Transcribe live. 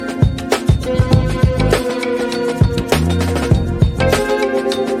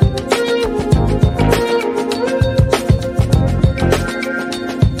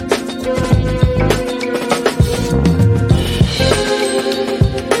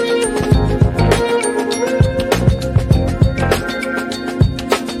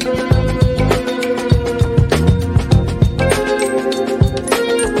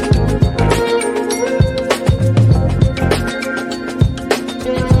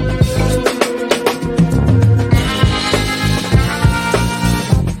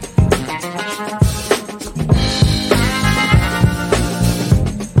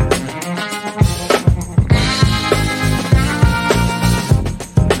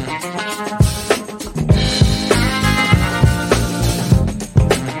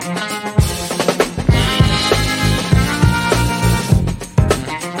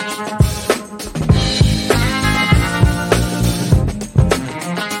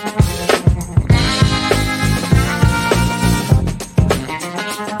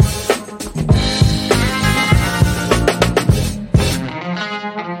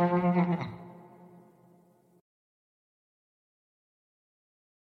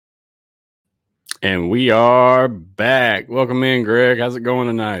And we are back. Welcome in, Greg. How's it going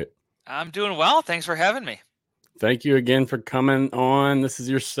tonight? I'm doing well. Thanks for having me. Thank you again for coming on. This is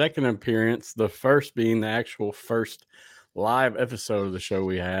your second appearance, the first being the actual first live episode of the show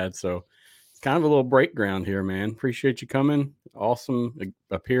we had. So it's kind of a little break ground here, man. Appreciate you coming. Awesome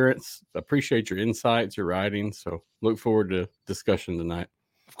appearance. Appreciate your insights, your writing. So look forward to discussion tonight.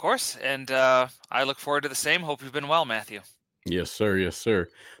 Of course. And I look forward to the same. Hope you've been well, Matthew. Yes, sir. Yes, sir.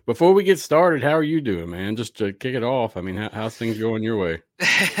 Before we get started, how are you doing, man? Just to kick it off. I mean, how's things going your way?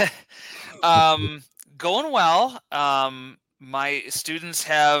 Going well. My students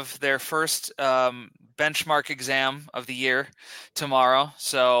have their first benchmark exam of the year tomorrow.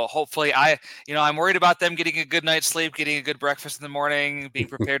 So hopefully I'm worried about them getting a good night's sleep, getting a good breakfast in the morning, being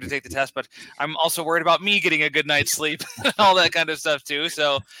prepared to take the test. But I'm also worried about me getting a good night's sleep, all that kind of stuff too.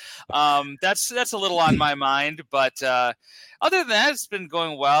 So that's a little on my mind. But other than that, it's been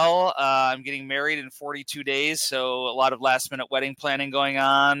going well. I'm getting married in 42 days, so a lot of last-minute wedding planning going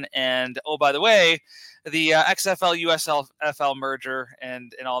on. And, oh, by the way, the XFL USFL merger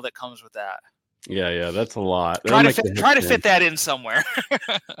and all that comes with that. Yeah, that's a lot. Try to fit that in somewhere.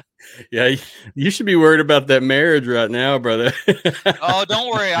 Yeah, you should be worried about that marriage right now, brother. Oh,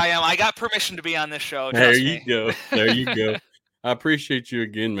 don't worry, I am. I got permission to be on this show. There you go. I appreciate you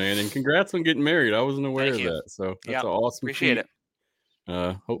again, man, and congrats on getting married. I wasn't aware of that, so that's an awesome. Appreciate it.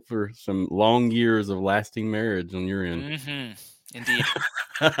 Hope for some long years of lasting marriage on your end. Mm-hmm. Indeed.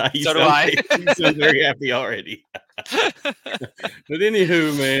 So do I. You sound very happy already. But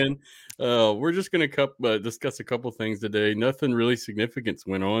anywho, man, we're just going to discuss a couple things today. Nothing really significant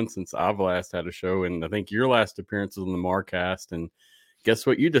went on since I've last had a show, and I think your last appearance was on the Marcast, and guess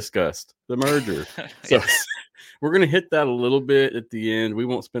what you discussed? The merger. So we're going to hit that a little bit at the end. We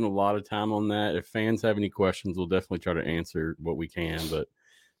won't spend a lot of time on that. If fans have any questions, we'll definitely try to answer what we can. But,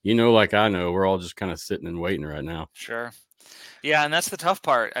 like I know, we're all just kind of sitting and waiting right now. Sure. Yeah, and that's the tough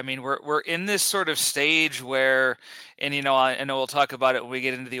part. I mean, we're in this sort of stage where, and I know we'll talk about it when we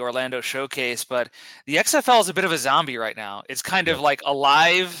get into the Orlando showcase, but the XFL is a bit of a zombie right now. It's kind of like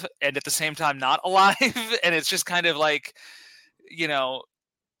alive and at the same time not alive, and it's just kind of like, I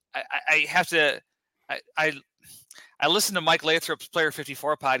have to, I listened to Mike Lathrop's Player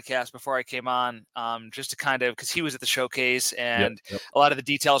 54 podcast before I came on, just to kind of, because he was at the showcase, and a lot of the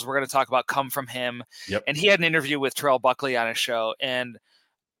details we're going to talk about come from him. Yep. And he had an interview with Terrell Buckley on his show, and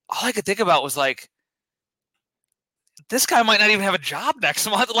all I could think about was like, this guy might not even have a job next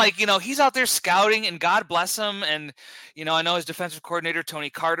month. Like, he's out there scouting, and God bless him. And, I know his defensive coordinator, Tony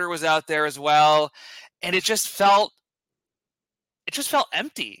Carter, was out there as well. And it just felt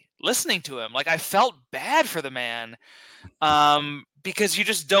empty listening to him. Like, I felt bad for the man, because you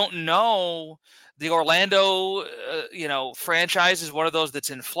just don't know. The Orlando, franchise is one of those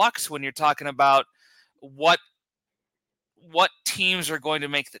that's in flux when you're talking about what teams are going to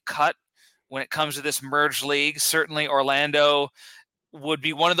make the cut when it comes to this merged league. Certainly Orlando would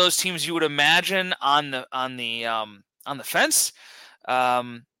be one of those teams you would imagine on the fence.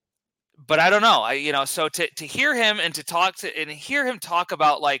 But I don't know. So to hear him and hear him talk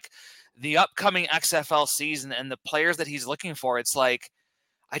about like the upcoming XFL season and the players that he's looking for, it's like,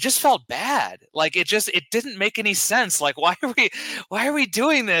 I just felt bad. Like it didn't make any sense. Like, why are we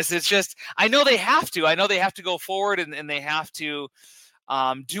doing this? It's just, I know they have to go forward and they have to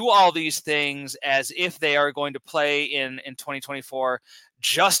do all these things as if they are going to play in 2024,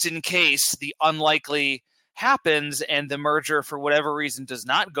 just in case the unlikely happens and the merger for whatever reason does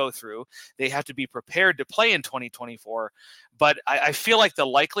not go through. They have to be prepared to play in 2024, but I feel like the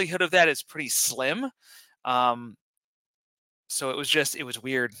likelihood of that is pretty slim. So it was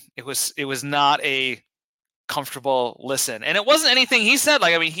weird. It was not a comfortable listen, and it wasn't anything he said.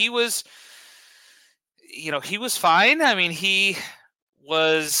 Like, I mean, he was fine. I mean, he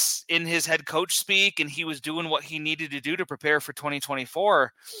was in his head coach speak, and he was doing what he needed to do to prepare for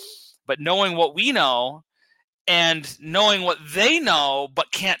 2024. But knowing what we know, and knowing what they know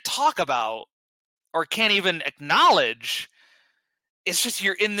but can't talk about or can't even acknowledge, it's just,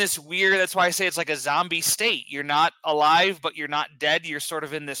 you're in this weird, that's why I say it's like a zombie state. You're not alive, but you're not dead. You're sort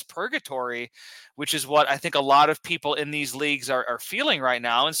of in this purgatory, which is what I think a lot of people in these leagues are feeling right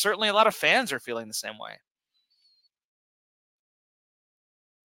now. And certainly a lot of fans are feeling the same way.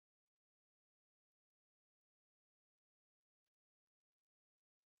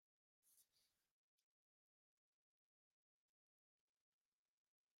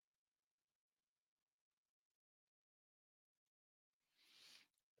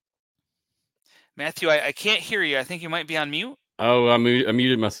 Matthew, I can't hear you. I think you might be on mute. Oh, I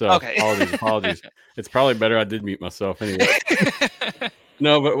muted myself. Okay. Apologies. It's probably better I did mute myself anyway.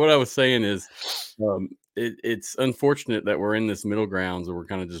 No, but what I was saying is, It's unfortunate that we're in this middle ground, so we're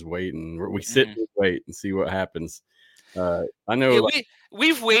kind of just waiting. We sit and wait and see what happens. I know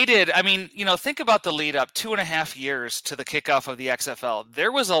we've waited. I mean, think about the lead up 2.5 years to the kickoff of the XFL.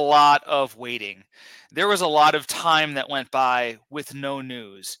 There was a lot of waiting. There was a lot of time that went by with no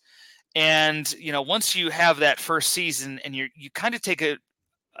news. And, once you have that first season and you kind of take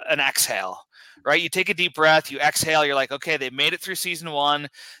an exhale, right? You take a deep breath, you exhale, you're like, okay, they made it through season 1.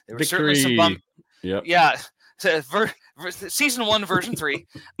 There were certainly some bumps. Yep. Yeah. Season 1, version 3.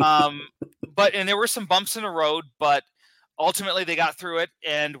 And there were some bumps in the road, but ultimately they got through it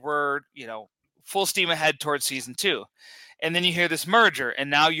and were, full steam ahead towards season 2. And then you hear this merger and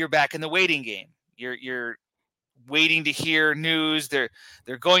now you're back in the waiting game. You're waiting to hear news. They're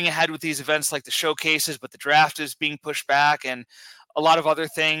going ahead with these events like the showcases, but the draft is being pushed back, and a lot of other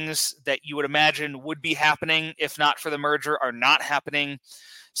things that you would imagine would be happening if not for the merger are not happening.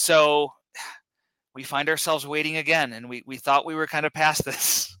 So we find ourselves waiting again, and we thought we were kind of past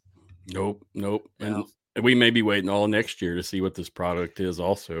this. Nope. And we may be waiting all next year to see what this product is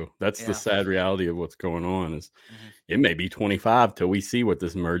also. That's the sad reality of what's going on is it may be 25 till we see what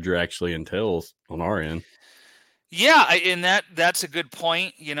this merger actually entails on our end. Yeah, and that's a good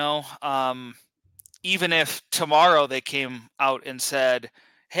point. Even if tomorrow they came out and said,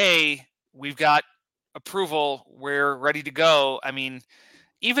 hey, we've got approval, we're ready to go. I mean,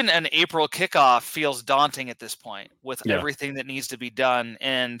 even an April kickoff feels daunting at this point with everything that needs to be done.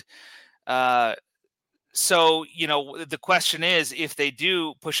 And so, the question is, if they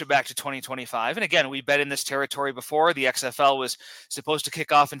do push it back to 2025, and again, we've been in this territory before. The XFL was supposed to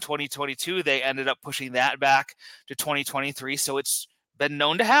kick off in 2022. They ended up pushing that back to 2023. So it's been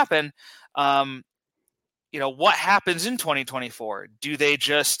known to happen. What happens in 2024? Do they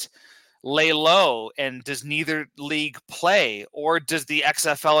just lay low and does neither league play, or does the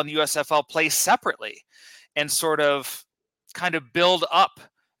XFL and USFL play separately and sort of kind of build up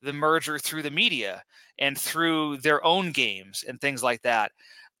the merger through the media and through their own games and things like that?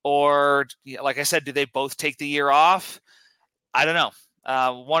 Or, like I said, do they both take the year off? I don't know.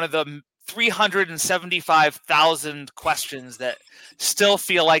 One of the 375,000 questions that still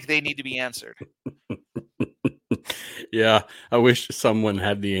feel like they need to be answered. Yeah, I wish someone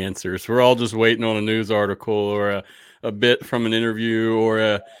had the answers. We're all just waiting on a news article or a bit from an interview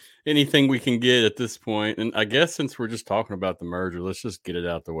or anything we can get at this point. And I guess since we're just talking about the merger, let's just get it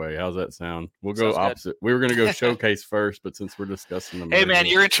out the way. How's that sound? We'll go opposite. We were going to go showcase first, but since we're discussing the merger. Hey, man,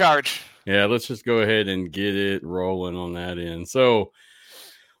 you're in charge. Yeah, let's just go ahead and get it rolling on that end. So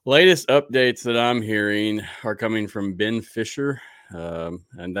latest updates that I'm hearing are coming from Ben Fisher.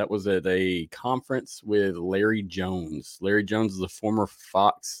 And that was at a conference with Larry Jones. Larry Jones is a former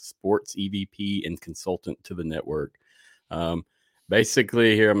Fox Sports EVP and consultant to the network.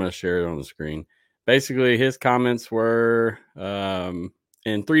 Basically, here, I'm going to share it on the screen. Basically, his comments were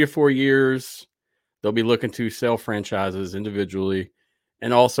in 3 to 4 years, they'll be looking to sell franchises individually.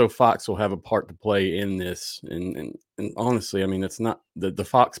 And also Fox will have a part to play in this. And honestly, I mean, it's not the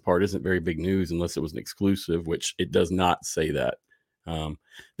Fox part isn't very big news unless it was an exclusive, which it does not say that.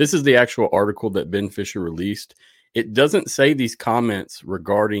 This is the actual article that Ben Fisher released. It doesn't say these comments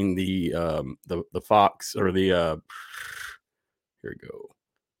regarding the Fox or the here we go.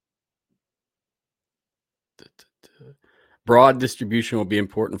 Broad distribution will be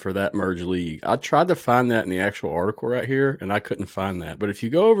important for that merge league. I tried to find that in the actual article right here, and I couldn't find that. But if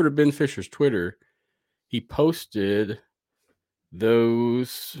you go over to Ben Fisher's Twitter, he posted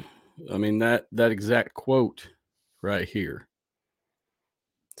those. I mean, that exact quote right here.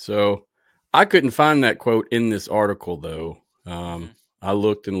 So I couldn't find that quote in this article, though. I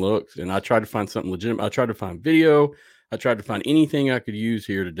looked and looked, and I tried to find something legitimate. I tried to find video. I tried to find anything I could use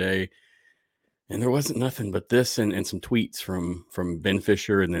here today. And there wasn't nothing but this and some tweets from Ben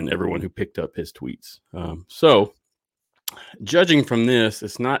Fisher and then everyone who picked up his tweets. So judging from this,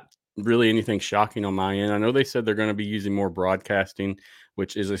 it's not really anything shocking on my end. I know they said they're going to be using more broadcasting,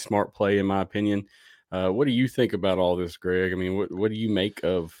 which is a smart play in my opinion. What do you think about all this, Greg? I mean, what do you make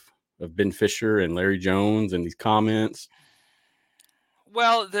of Ben Fisher and Larry Jones and these comments?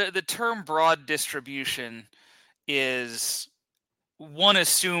 Well, the term broad distribution is, one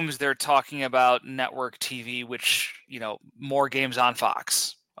assumes they're talking about network TV, which, more games on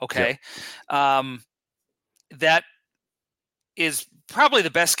Fox. Okay. Yep. That is probably the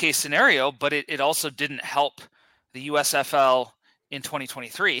best case scenario, but it also didn't help the USFL in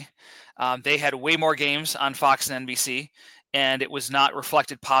 2023. They had way more games on Fox and NBC, and it was not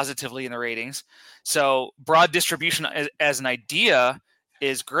reflected positively in the ratings. So broad distribution as an idea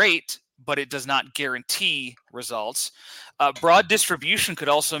is great, but it does not guarantee results. Broad distribution could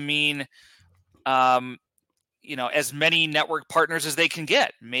also mean as many network partners as they can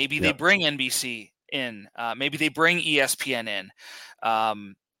get. Maybe they bring NBC in. Maybe they bring ESPN in.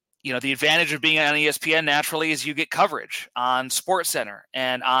 The advantage of being on ESPN naturally is you get coverage on SportsCenter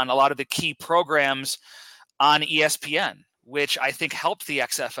and on a lot of the key programs on ESPN, which I think helped the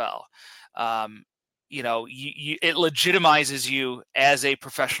XFL. It legitimizes you as a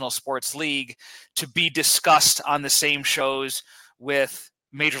professional sports league to be discussed on the same shows with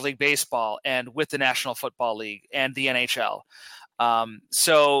Major League Baseball and with the National Football League and the NHL.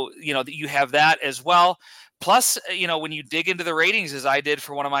 You have that as well. Plus, when you dig into the ratings, as I did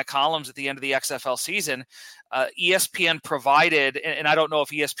for one of my columns at the end of the XFL season, ESPN provided, and I don't know if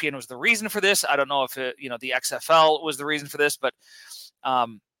ESPN was the reason for this. I don't know if the XFL was the reason for this, but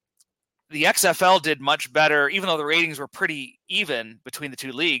the XFL did much better, even though the ratings were pretty even between the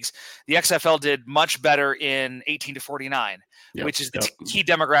two leagues. The XFL did much better in 18 to 49, which is the key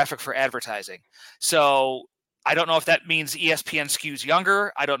demographic for advertising. So I don't know if that means ESPN skews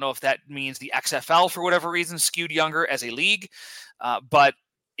younger. I don't know if that means the XFL, for whatever reason, skewed younger as a league. But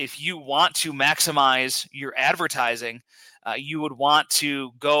if you want to maximize your advertising, you would want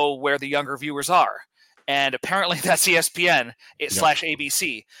to go where the younger viewers are. And apparently that's ESPN /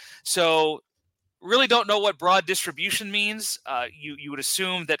 ABC. So really don't know what broad distribution means. You would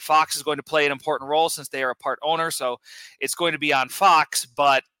assume that Fox is going to play an important role since they are a part owner. So it's going to be on Fox,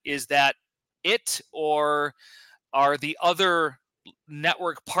 but is that it, or are the other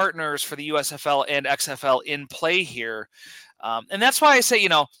network partners for the USFL and XFL in play here? And that's why I say,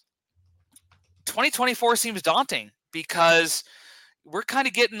 2024 seems daunting because we're kind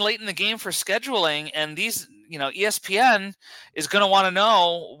of getting late in the game for scheduling, and these, ESPN is going to want to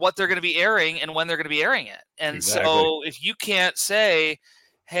know what they're going to be airing and when they're going to be airing it. And so if you can't say,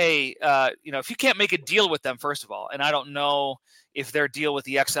 hey, if you can't make a deal with them, first of all, and I don't know if their deal with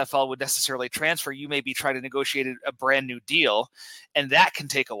the XFL would necessarily transfer, you may be trying to negotiate a brand new deal, and that can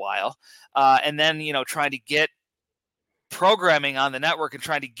take a while. And then, trying to get programming on the network and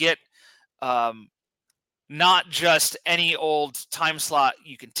trying to get not just any old time slot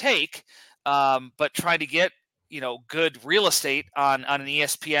you can take, but trying to get, good real estate on an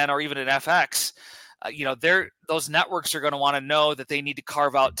ESPN or even an FX. Those networks are going to want to know that they need to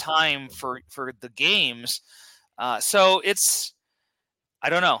carve out time for the games. So I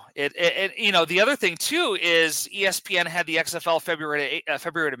don't know. The other thing too is ESPN had the XFL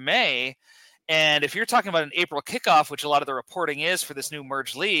February to May, and if you're talking about an April kickoff, which a lot of the reporting is for this new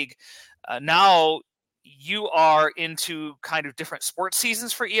merged league, now you are into kind of different sports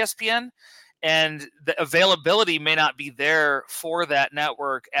seasons for ESPN, and the availability may not be there for that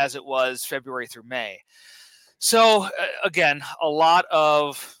network as it was February through May. So again, a lot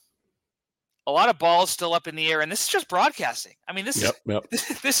of balls still up in the air, and this is just broadcasting. I mean, this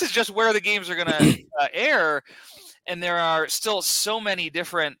is just where the games are going to air, and there are still so many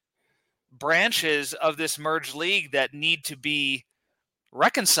different branches of this merged league that need to be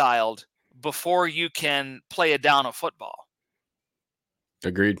reconciled before you can play a down of football.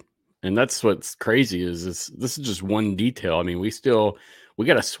 Agreed. And that's what's crazy is this is just one detail. I mean, we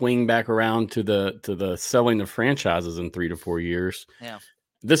got to swing back around to the selling of franchises in 3 to 4 years. Yeah.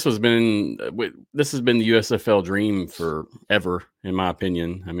 This has been the USFL dream forever, in my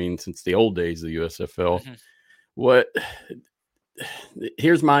opinion. I mean, since the old days of the USFL. Mm-hmm.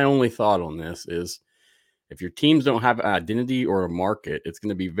 Here's my only thought on this is, if your teams don't have an identity or a market, it's going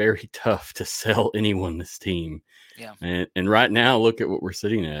to be very tough to sell anyone this team. Yeah. And right now, look at what we're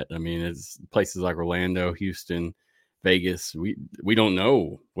sitting at. I mean, it's places like Orlando, Houston, Vegas. We don't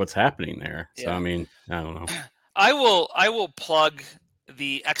know what's happening there. Yeah. So, I mean, I don't know. I will plug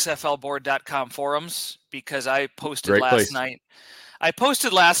the XFLboard.com forums because I posted last night. I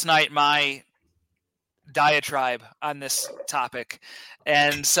posted last night my diatribe on this topic,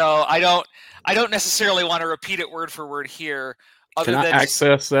 and so I don't necessarily want to repeat it word for word here. Can I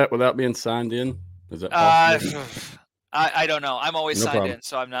access that without being signed in? Is that possible? I don't know. I'm always signed in,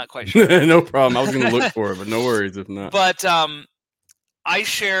 so I'm not quite sure. No problem. I was going to look for it, but no worries if not. But I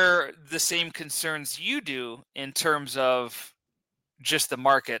share the same concerns you do in terms of just the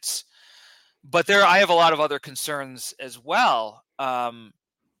markets, but I have a lot of other concerns as well. The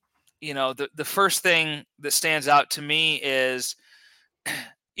first thing that stands out to me is,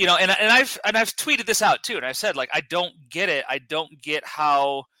 and I've tweeted this out too, and I've said, like, I don't get it. I don't get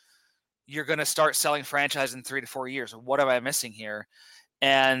how you're going to start selling franchise in 3 to 4 years. What am I missing here?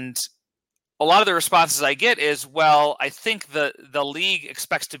 And a lot of the responses I get is, well, I think the league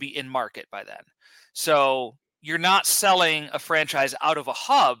expects to be in market by then. So you're not selling a franchise out of a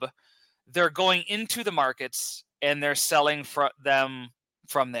hub. They're going into the markets and they're selling them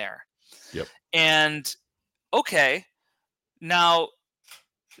from there. Yep. And okay, now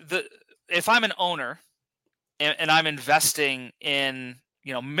if I'm an owner and I'm investing in,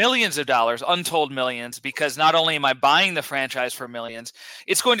 millions of dollars, untold millions, because not only am I buying the franchise for millions,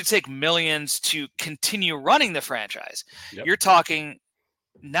 it's going to take millions to continue running the franchise. Yep. You're talking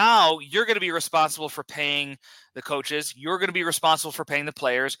now you're going to be responsible for paying the coaches. You're going to be responsible for paying the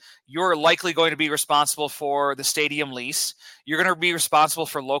players. You're likely going to be responsible for the stadium lease. You're going to be responsible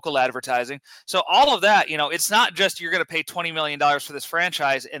for local advertising. So all of that, it's not just you're going to pay $20 million for this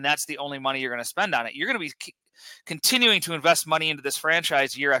franchise and that's the only money you're going to spend on it. You're going to be continuing to invest money into this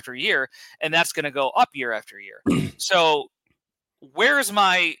franchise year after year, and that's going to go up year after year. So where's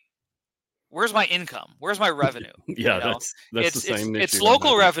my income? Where's my revenue? Yeah, that's the same issue. It's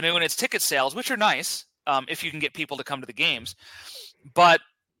local revenue and it's ticket sales, which are nice if you can get people to come to the games. But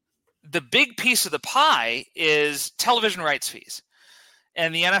the big piece of the pie is television rights fees.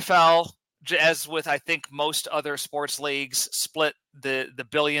 And the NFL, as with I think most other sports leagues, split the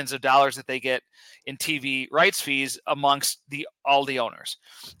billions of dollars that they get in TV rights fees amongst all the owners.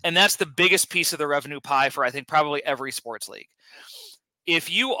 And that's the biggest piece of the revenue pie for I think probably every sports league.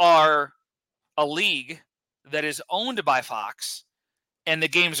 If you are a league that is owned by Fox and the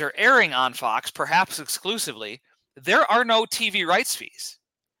games are airing on Fox, perhaps exclusively, there are no TV rights fees.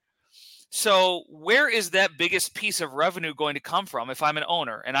 So where is that biggest piece of revenue going to come from if I'm an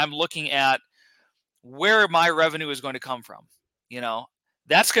owner and I'm looking at where my revenue is going to come from?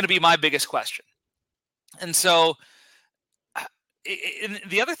 That's going to be my biggest question. And so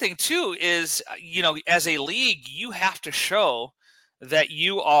the other thing too is, as a league, you have to show that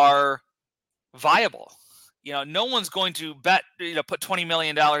you are viable. No one's going to bet, put $20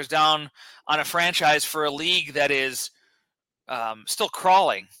 million down on a franchise for a league that is still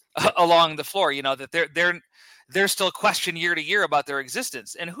crawling along the floor, that they're still questioned year to year about their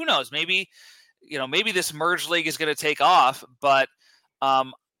existence. And who knows, maybe this merged league is going to take off, but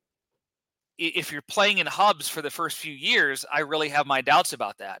if you're playing in hubs for the first few years, I really have my doubts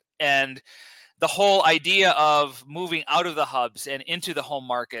about that. And the whole idea of moving out of the hubs and into the home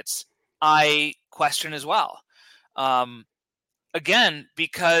markets, I question as well. Again,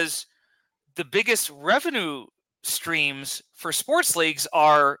 because the biggest revenue streams for sports leagues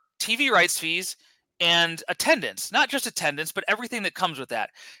are TV rights fees and attendance. Not just attendance, but everything that comes with that.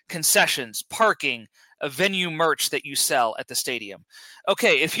 Concessions, parking, a venue merch that you sell at the stadium.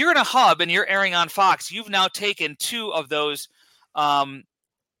 Okay, if you're in a hub and you're airing on Fox, you've now taken two of those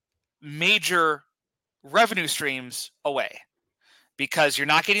major revenue streams away, because you're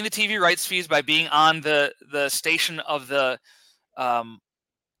not getting the TV rights fees by being on the station of the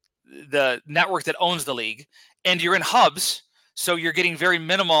network that owns the league, and you're in hubs, so you're getting very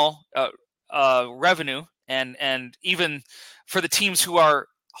minimal revenue, and even for the teams who are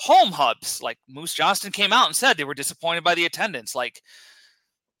home hubs, like Moose Johnston came out and said they were disappointed by the attendance.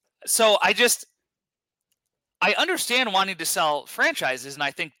 So I understand wanting to sell franchises, and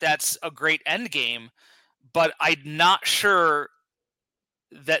I think that's a great end game, but I'm not sure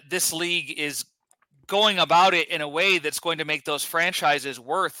that this league is going about it in a way that's going to make those franchises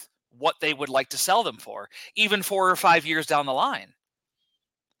worth what they would like to sell them for, even 4 or 5 years down the line.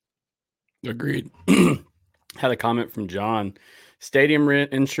 Agreed. Had a comment from John. Stadium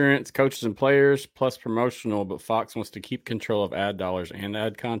rent, insurance, coaches and players, plus promotional, but Fox wants to keep control of ad dollars and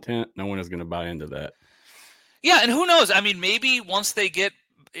ad content. No one is going to buy into that. Yeah, and who knows? I mean, maybe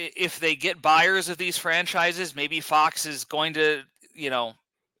if they get buyers of these franchises, maybe Fox is going to,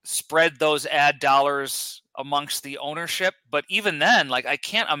 spread those ad dollars amongst the ownership. But even then, I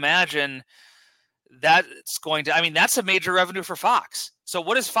can't imagine that it's going to, that's a major revenue for Fox. So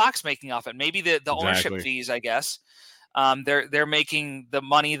what is Fox making off it? Maybe the ownership fees, I guess. They're making the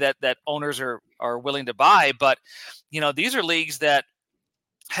money that owners are willing to buy. But, these are leagues that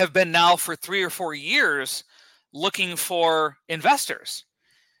have been now for 3 or 4 years looking for investors.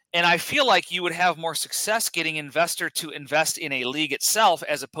 And I feel like you would have more success getting investor to invest in a league itself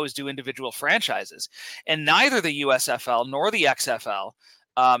as opposed to individual franchises. And neither the USFL nor the XFL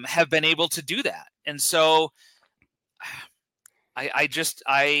have been able to do that. And so I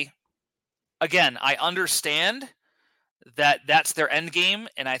understand that that's their end game,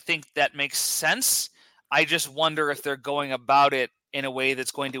 and I think that makes sense. I just wonder if they're going about it in a way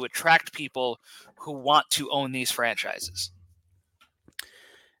that's going to attract people who want to own these franchises.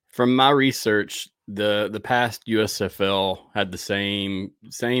 From my research, the past USFL had the same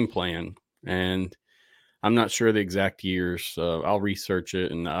plan, and I'm not sure the exact years. I'll research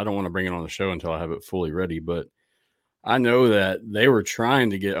it, and I don't want to bring it on the show until I have it fully ready. But I know that they were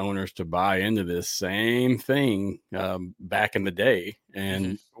trying to get owners to buy into this same thing back in the day.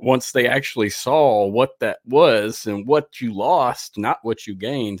 And once they actually saw what that was and what you lost, not what you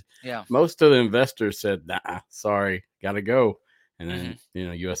gained, most of the investors said, nah, sorry, got to go. And then,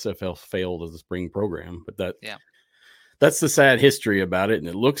 USFL failed as a spring program. But that's the sad history about it. And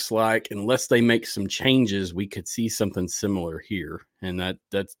it looks like unless they make some changes, we could see something similar here. And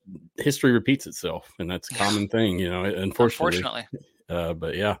that's history repeats itself. And that's a common thing, unfortunately.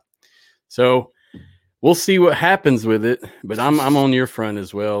 But yeah. So we'll see what happens with it. But I'm on your front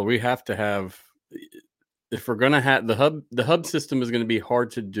as well. We have to have, if we're going to have the hub system is going to be hard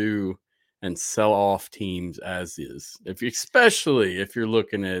to do and sell off teams as is, especially if you're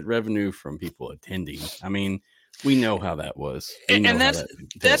looking at revenue from people attending. I mean, we know how that was. And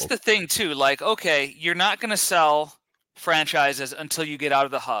that's the thing too. Like, okay, you're not going to sell franchises until you get out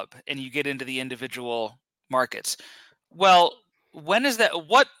of the hub and you get into the individual markets. Well, when is that?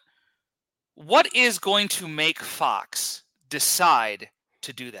 What is going to make Fox decide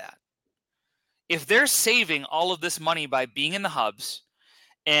to do that? If they're saving all of this money by being in the hubs,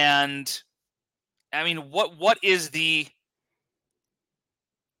 and I mean, what is the,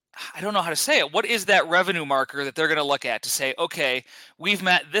 I don't know how to say it. What is that revenue marker that they're going to look at to say, okay, we've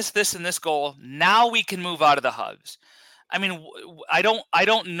met this, and this goal. Now we can move out of the hubs. I mean, I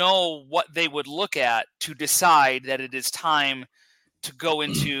don't know what they would look at to decide that it is time to go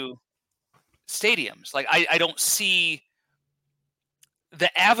into stadiums. Like, I don't see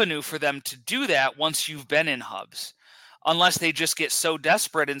the avenue for them to do that once you've been in hubs, unless they just get so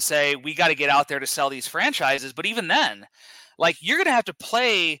desperate and say, we got to get out there to sell these franchises. But even then, like, you're going to have to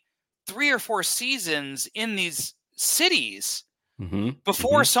play 3 or 4 seasons in these cities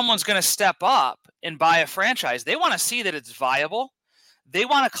before someone's going to step up and buy a franchise. They want to see that it's viable. They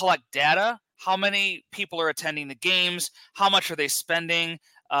want to collect data. How many people are attending the games? How much are they spending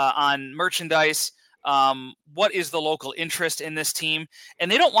on merchandise? What is the local interest in this team? And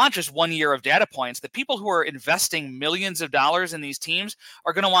they don't want just 1 year of data points. The people who are investing millions of dollars in these teams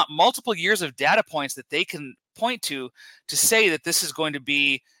are going to want multiple years of data points that they can point to say that this is going to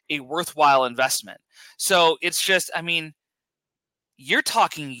be a worthwhile investment. So it's just, I mean, you're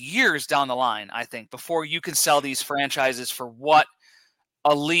talking years down the line, I think, before you can sell these franchises for what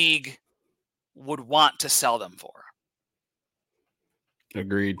a league would want to sell them for.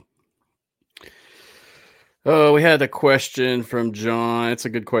 Agreed. Oh, we had a question from John. It's a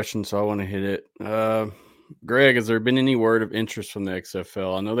good question, so I want to hit it. Greg, has there been any word of interest from the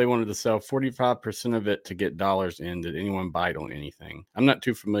XFL? I know they wanted to sell 45% of it to get dollars in. Did anyone bite on anything? I'm not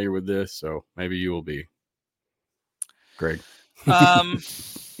too familiar with this, so maybe you will be, Greg.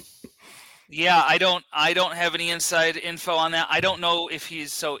 Yeah, I don't have any inside info on that. I don't know if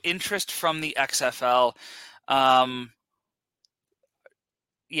he's interest from the XFL.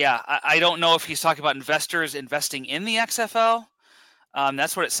 Yeah, I don't know if he's talking about investors investing in the XFL.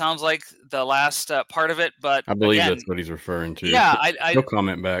 That's what it sounds like, the last part of it. But I believe that's what he's referring to. Yeah, no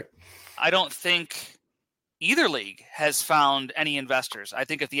comment back. I don't think either league has found any investors. I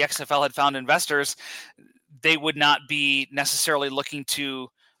think if the XFL had found investors, they would not be necessarily looking to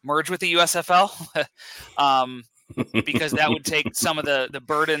merge with the USFL, because that would take some of the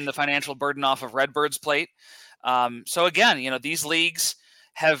burden, the financial burden, off of Redbird's plate. So again, these leagues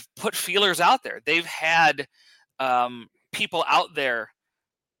have put feelers out there. They've had people out there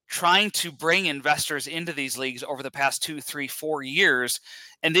trying to bring investors into these leagues over the past 2, 3, 4 years,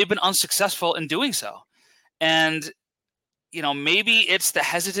 and they've been unsuccessful in doing so. And maybe it's the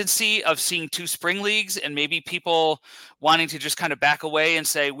hesitancy of seeing 2 spring leagues, and maybe people wanting to just kind of back away and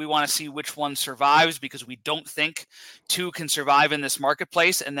say, we want to see which one survives because we don't think 2 can survive in this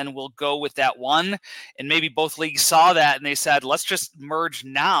marketplace, and then we'll go with that one. And maybe both leagues saw that and they said, let's just merge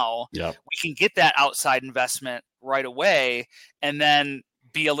now. Yep. We can get that outside investment right away and then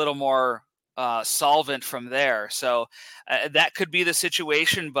be a little more solvent from there. So that could be the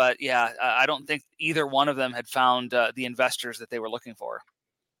situation, but yeah, I don't think either one of them had found the investors that they were looking for.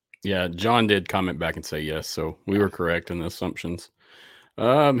 Yeah, John did comment back and say yes, so we were correct in the assumptions.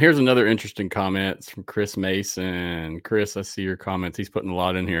 Here's another interesting comment. It's from Chris Mason. Chris, I see your comments. He's putting a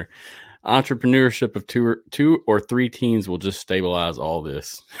lot in here. Entrepreneurship of two or three teams will just stabilize all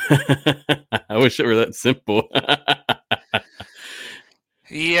this. I wish it were that simple.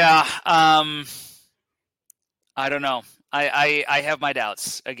 Yeah. I don't know. I have my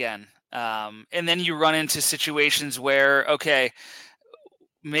doubts again. And then you run into situations where, okay,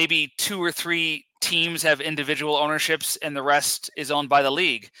 maybe 2 or 3 teams have individual ownerships and the rest is owned by the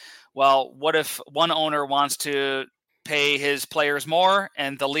league. Well, what if one owner wants to pay his players more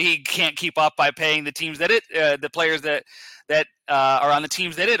and the league can't keep up by paying the teams that the players that are on the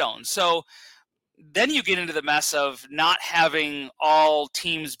teams that it owns? So then you get into the mess of not having all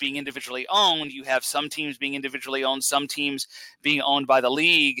teams being individually owned. You have some teams being individually owned, some teams being owned by the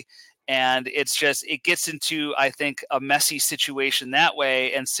league. And it gets into, I think, a messy situation that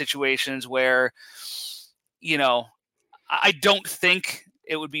way, and situations where, I don't think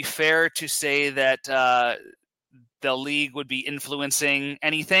it would be fair to say that the league would be influencing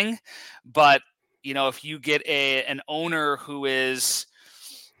anything. But, if you get an owner who is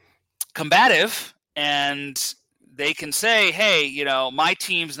combative and they can say, hey, my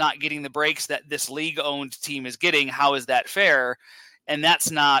team's not getting the breaks that this league-owned team is getting, how is that fair? And that's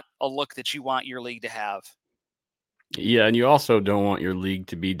not a look that you want your league to have. Yeah, and you also don't want your league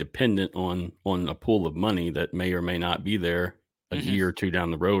to be dependent on a pool of money that may or may not be there a year or two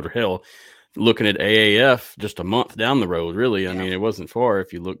down the road. Or hell, looking at AAF just a month down the road, really. I mean, it wasn't far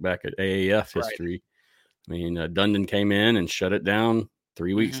if you look back at AAF history. Right. I mean, Dundon came in and shut it down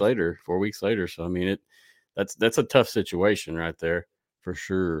 3 weeks later, 4 weeks later. So, I mean, that's a tough situation right there for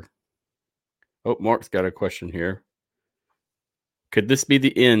sure. Oh, Mark's got a question here. Could this be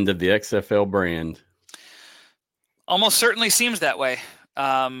the end of the XFL brand? Almost certainly seems that way.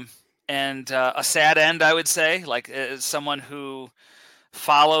 And a sad end, I would say, like as someone who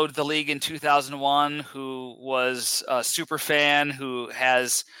followed the league in 2001, who was a super fan, who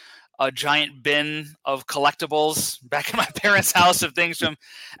has a giant bin of collectibles back in my parents' house of things from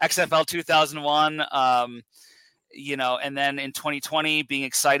XFL 2001, and then in 2020 being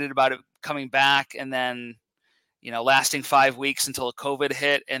excited about it coming back, and then, lasting 5 weeks until COVID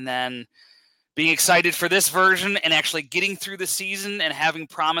hit, and then being excited for this version and actually getting through the season and having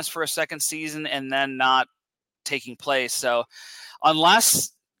promise for a second season and then not taking place. So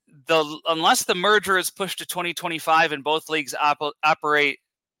unless the merger is pushed to 2025 and both leagues operate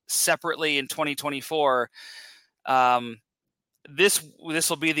separately in 2024, this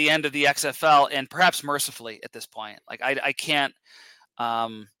will be the end of the XFL, and perhaps mercifully at this point. Like I can't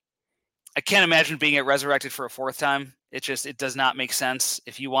imagine being resurrected for a fourth time. It does not make sense.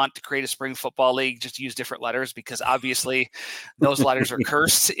 If you want to create a spring football league, just use different letters, because obviously those letters are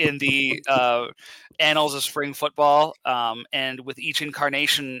cursed in the annals of spring football. And with each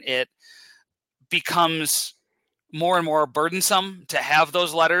incarnation, it becomes more and more burdensome to have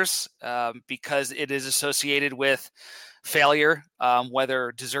those letters because it is associated with failure,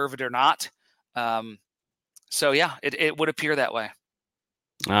 whether deserved or not. So yeah, it would appear that way.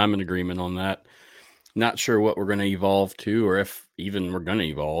 I'm in agreement on that. Not sure what we're going to evolve to, or if even we're going to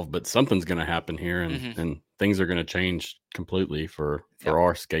evolve, but something's going to happen here, and things are going to change completely for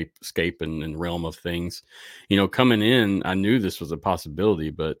our scape and realm of things. Coming in, I knew this was a possibility,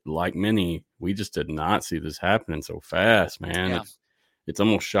 but like many, we just did not see this happening so fast, man. Yeah. It's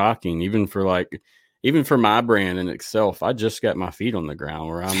almost shocking, even for my brand in itself. I just got my feet on the ground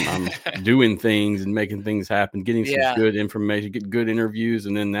where I'm doing things and making things happen, getting some good information, get good interviews.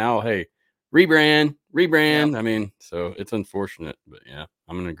 And then now, hey, rebrand. Yep. I mean, so it's unfortunate, but yeah,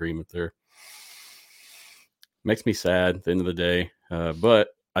 I'm in agreement there. Makes me sad at the end of the day. But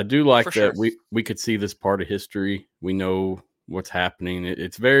I do like that we could see this part of history. We know what's happening.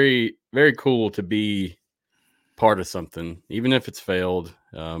 It's very, very cool to be part of something, even if it's failed.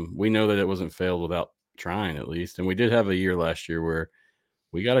 We know that it wasn't failed without trying, at least. And we did have a year last year where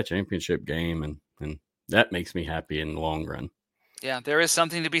we got a championship game, and that makes me happy in the long run. Yeah, there is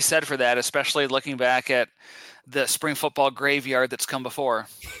something to be said for that, especially looking back at the spring football graveyard that's come before.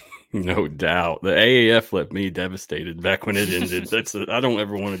 No doubt. The AAF left me devastated back when it ended. I don't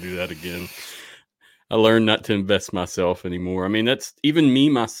ever want to do that again. I learned not to invest myself anymore. I mean, that's even me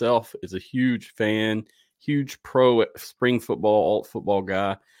myself is a huge fan, huge pro spring football, alt football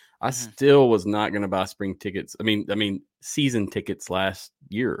guy. I still was not going to buy spring tickets. I mean, season tickets last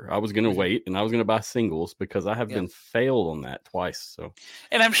year. I was going to wait, and I was going to buy singles because I have been failed on that twice. So,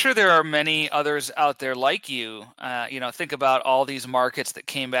 and I'm sure there are many others out there like you. Think about all these markets that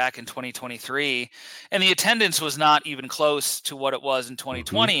came back in 2023, and the attendance was not even close to what it was in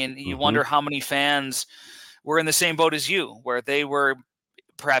 2020. And you wonder how many fans were in the same boat as you, where they were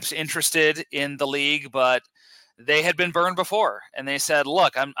perhaps interested in the league, but they had been burned before, and they said,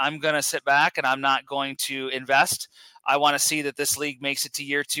 look, I'm going to sit back and I'm not going to invest. I want to see that this league makes it to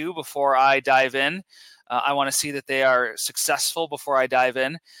year 2 before I dive in. I want to see that they are successful before I dive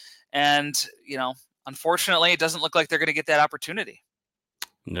in. And, unfortunately, it doesn't look like they're going to get that opportunity.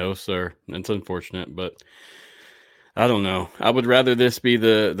 No, sir. It's unfortunate, but I don't know. I would rather this be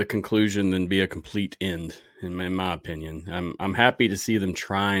the conclusion than be a complete end. In my opinion, I'm happy to see them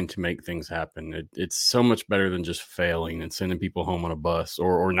trying to make things happen. It's so much better than just failing and sending people home on a bus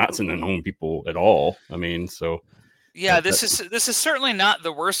or not sending home people at all. I mean, so Yeah, this is certainly not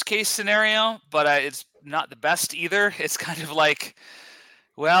the worst case scenario, but it's not the best either. It's kind of like,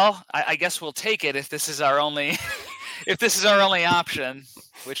 well, I guess we'll take it if this is our only if this is our only option,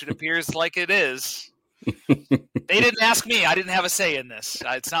 which it appears like it is. They didn't ask me. I didn't have a say in this.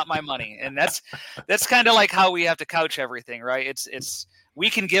 It's not my money, and that's kind of like how we have to couch everything, right? It's we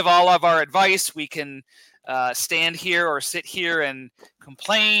can give all of our advice. We can stand here or sit here and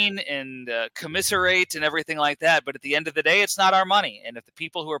complain and commiserate and everything like that. But at the end of the day, it's not our money. And if the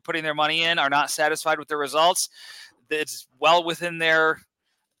people who are putting their money in are not satisfied with the results, it's well within their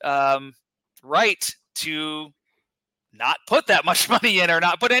right to not put that much money in or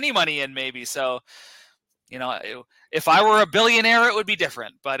not put any money in, maybe. So, if I were a billionaire, it would be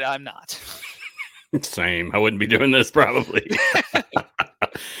different, but I'm not. Same. I wouldn't be doing this probably.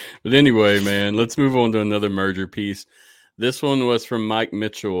 But anyway, man, let's move on to another merger piece. This one was from Mike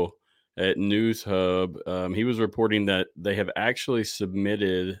Mitchell at News Hub. He was reporting that they have actually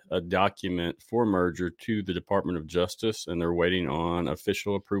submitted a document for merger to the Department of Justice, and they're waiting on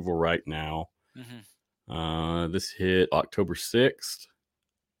official approval right now. Mm-hmm. This hit October 6th.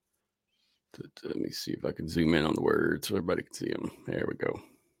 Let me see if I can zoom in on the words so everybody can see them. There we go.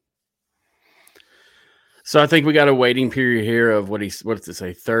 So I think we got a waiting period here of what does it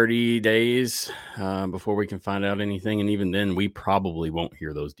say, 30 days before we can find out anything. And even then, we probably won't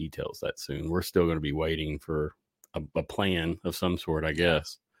hear those details that soon. We're still going to be waiting for a plan of some sort, I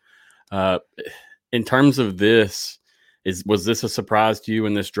guess. In terms of this, was this a surprise to you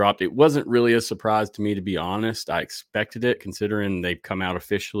when this dropped? It wasn't really a surprise to me, to be honest. I expected it, considering they've come out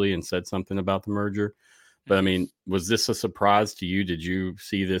officially and said something about the merger. But I mean, was this a surprise to you? Did you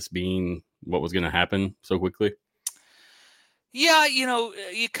see this being what was going to happen so quickly? Yeah, you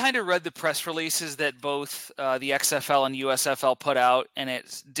kind of read the press releases that both the XFL and USFL put out, and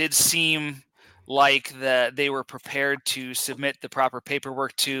it did seem like they were prepared to submit the proper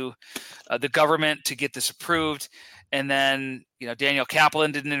paperwork to the government to get this approved. And then, Daniel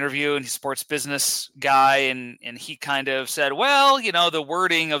Kaplan did an interview, and he's a sports business guy, and he kind of said, well, the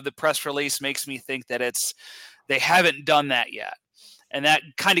wording of the press release makes me think that they haven't done that yet. And that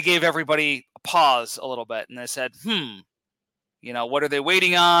kind of gave everybody a pause a little bit. And they said, what are they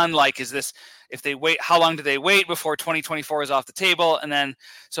waiting on? Like, if they wait, how long do they wait before 2024 is off the table? And then,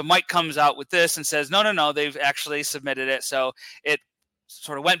 so Mike comes out with this and says, no, they've actually submitted it. So it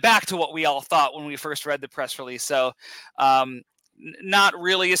sort of went back to what we all thought when we first read the press release. So not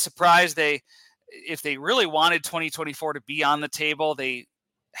really a surprise. If they really wanted 2024 to be on the table, they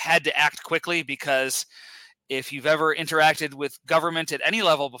had to act quickly, because if you've ever interacted with government at any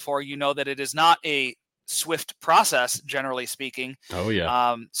level before, you know that it is not a swift process, generally speaking. Oh,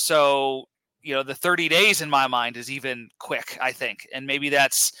 yeah. So, the 30 days in my mind is even quick, I think. And maybe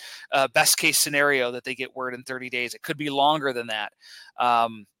that's a best case scenario that they get word in 30 days. It could be longer than that.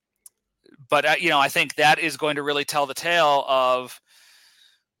 But I think that is going to really tell the tale of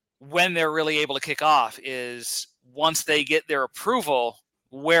when they're really able to kick off, is once they get their approval,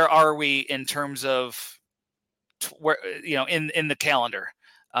 where are we in terms of where, in the calendar,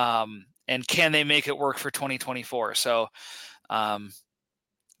 and can they make it work for 2024? So,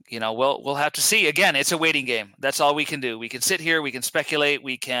 we'll have to see. Again, it's a waiting game. That's all we can do. We can sit here, we can speculate,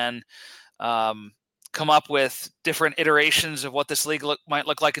 we can come up with different iterations of what this league might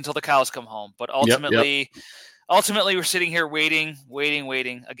look like until the cows come home. But ultimately, we're sitting here waiting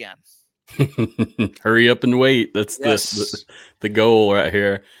again. Hurry up and wait. That's the goal right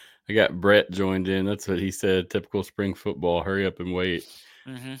here. I got Brett joined in. That's what he said. Typical spring football. Hurry up and wait.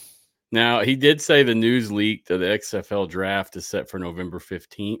 Mm-hmm. Now, he did say the news leaked of the XFL draft is set for November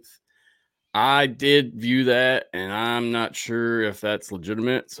 15th. I did view that, and I'm not sure if that's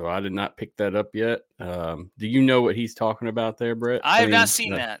legitimate, so I did not pick that up yet. Do you know what he's talking about there, Brett? I have not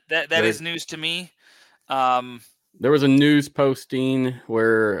seen that. That is news to me. There was a news posting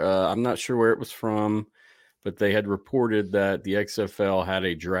where I'm not sure where it was from, but they had reported that the XFL had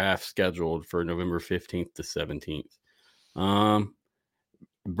a draft scheduled for November 15th to 17th.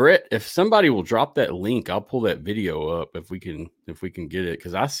 Brett, if somebody will drop that link, I'll pull that video up if we can get it,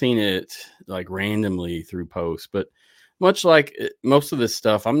 because I've seen it like randomly through posts. But much like most of this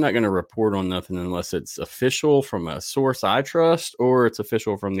stuff, I'm not going to report on nothing unless it's official from a source I trust, or it's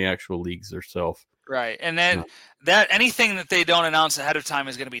official from the actual leagues themselves. Right, and then that anything that they don't announce ahead of time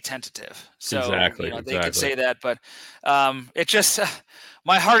is going to be tentative. So exactly. They could say that, but it just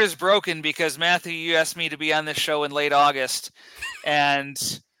my heart is broken, because Matthew, you asked me to be on this show in late August, and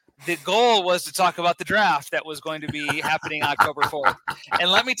the goal was to talk about the draft that was going to be happening October 4th. And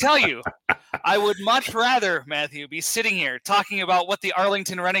let me tell you, I would much rather, Matthew, be sitting here talking about what the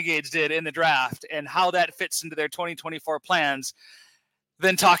Arlington Renegades did in the draft and how that fits into their 2024 plans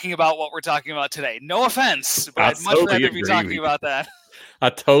than talking about what we're talking about today. No offense, but I'd much rather be talking about that. I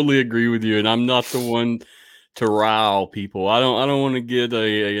totally agree with you, and I'm not the one to rile people. I don't want to get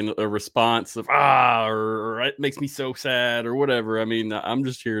a response of or it makes me so sad or whatever. I mean, I'm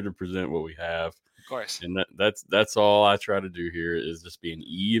just here to present what we have. Of course. And that's all I try to do here is just be an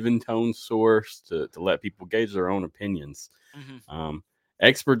even tone source to let people gauge their own opinions. Mm-hmm.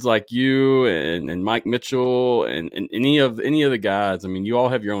 Experts like you and Mike Mitchell and any of the guys, I mean, you all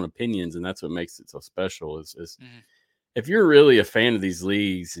have your own opinions, and that's what makes it so special is mm-hmm. If you're really a fan of these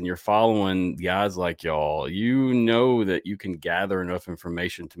leagues and you're following guys like y'all, you know that you can gather enough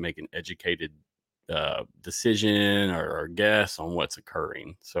information to make an educated decision or guess on what's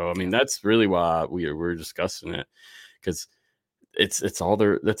occurring. So, I mean, that's really why we're discussing it, because it's all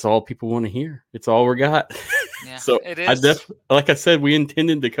there. That's all people want to hear. It's all we got. Yeah, so it is. Like I said, we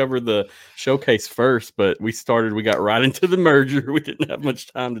intended to cover the showcase first, but we got right into the merger. We didn't have much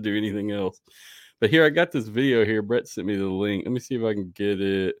time to do anything else. But here, I got this video here. Brett sent me the link. Let me see if I can get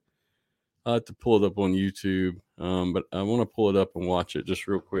it. I'll have to pull it up on YouTube, but I want to pull it up and watch it just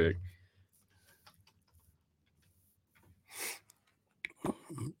real quick.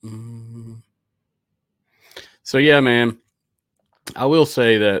 So, yeah, man, I will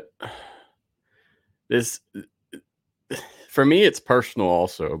say that this, for me, it's personal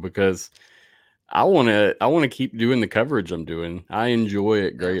also, because I want to keep doing the coverage I'm doing. I enjoy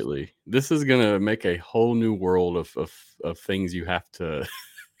it greatly. This is going to make a whole new world of things you have to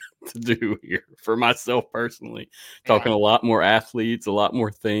do here for myself personally. Talking a lot more athletes, a lot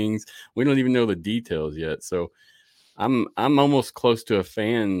more things. We don't even know the details yet. So I'm almost close to a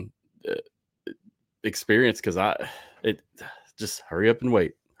fan experience, because just hurry up and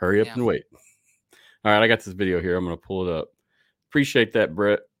wait. Hurry up and wait. All right, I got this video here. I'm going to pull it up. Appreciate that,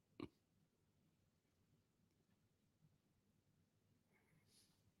 Brett.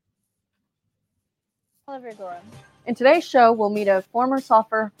 In today's show, we'll meet a former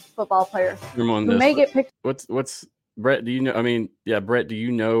sophomore football player who may get picked. What's Brett? Do you know? I mean, yeah, Brett. Do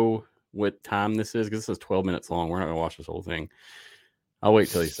you know what time this is? Because this is 12 minutes long. We're not gonna watch this whole thing. I'll wait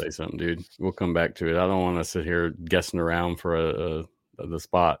till you say something, dude. We'll come back to it. I don't want to sit here guessing around for the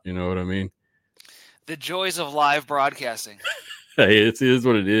spot. You know what I mean? The joys of live broadcasting. Hey, it is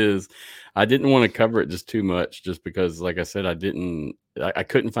what it is. I didn't want to cover it just too much, just because, like I said, I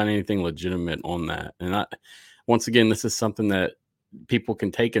couldn't find anything legitimate on that. And once again, this is something that people can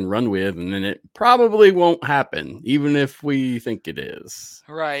take and run with, and then it probably won't happen, even if we think it is.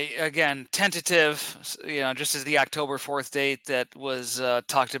 Right. Again, tentative, just as the October 4th date that was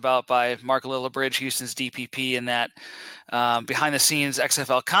talked about by Mark Lillibridge, Houston's DPP, in that behind the scenes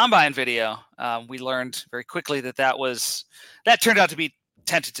XFL Combine video. We learned very quickly that turned out to be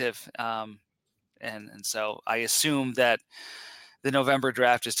tentative. And so I assume that the November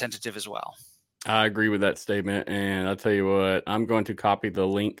draft is tentative as well. I agree with that statement. And I'll tell you what, I'm going to copy the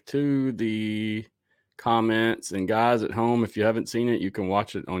link to the comments. And guys at home, if you haven't seen it, you can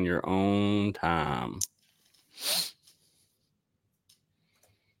watch it on your own time. See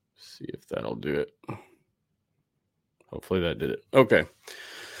if that'll do it. Hopefully that did it. Okay.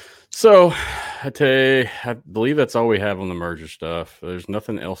 So I believe that's all we have on the merger stuff. There's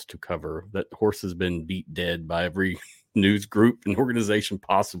nothing else to cover. That horse has been beat dead by every news group and organization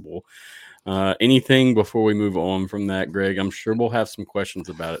possible. Anything before we move on from that, Greg? I'm sure we'll have some questions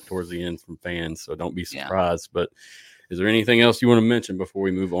about it towards the end from fans, so don't be surprised. Yeah. But is there anything else you want to mention before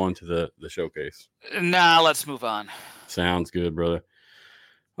we move on to the showcase? Nah, let's move on. Sounds good, brother.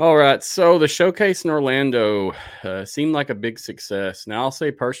 All right, so the showcase in Orlando seemed like a big success. Now, I'll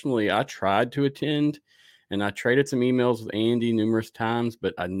say personally, I tried to attend, and I traded some emails with Andy numerous times,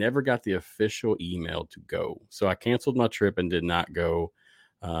 but I never got the official email to go. So I canceled my trip and did not go.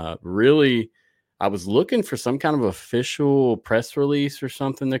 Really, I was looking for some kind of official press release or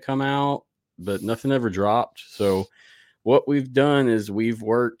something to come out, but nothing ever dropped. So what we've done is we've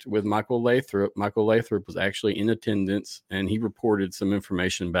worked with Michael Lathrop. Michael Lathrop was actually in attendance, and he reported some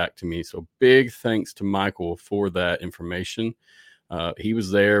information back to me. So big thanks to Michael for that information. He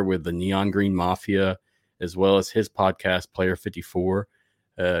was there with the Neon Green Mafia, as well as his podcast, Player 54.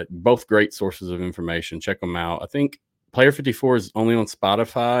 Both great sources of information. Check them out. I think Player 54 is only on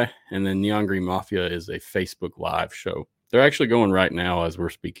Spotify, and then Neon Green Mafia is a Facebook Live show. They're actually going right now as we're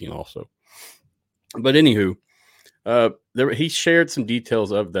speaking also. But anywho, he shared some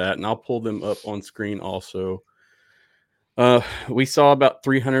details of that, and I'll pull them up on screen also. We saw about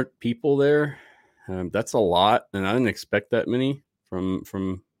 300 people there. That's a lot, and I didn't expect that many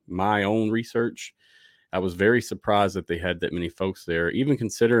from my own research, I was very surprised that they had that many folks there, even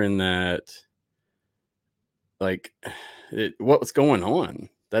considering that, like, what was going on.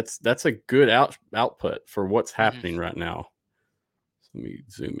 That's a good output for what's happening right now. So let me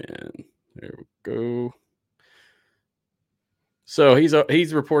zoom in. There we go. So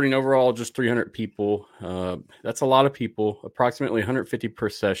he's reporting overall just 300 people. That's a lot of people. Approximately 150 per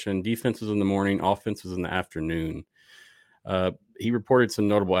session. Defense was in the morning. Offense was in the afternoon. He reported some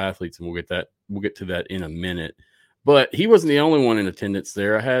notable athletes, and we'll get to that in a minute. But he wasn't the only one in attendance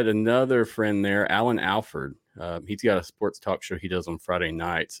there. I had another friend there, Alan Alford. He's got a sports talk show he does on Friday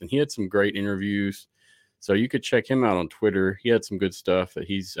nights, and he had some great interviews. So you could check him out on Twitter. He had some good stuff that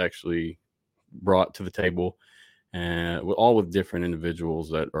he's actually brought to the table, and all with different individuals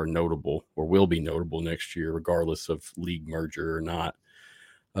that are notable or will be notable next year, regardless of league merger or not.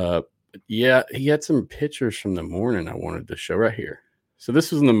 Yeah, he had some pictures from the morning I wanted to show right here. So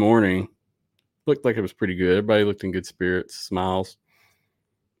this was in the morning. Looked like it was pretty good. Everybody looked in good spirits, smiles.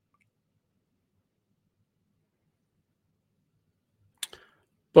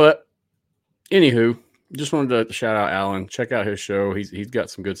 But anywho, just wanted to shout out Alan. Check out his show. He's got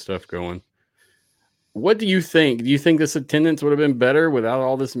some good stuff going. What do you think? Do you think this attendance would have been better without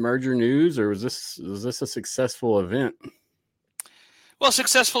all this merger news, or was this a successful event? Well,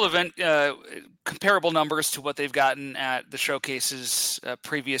 successful event, comparable numbers to what they've gotten at the showcases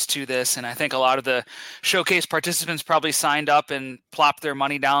previous to this. And I think a lot of the showcase participants probably signed up and plopped their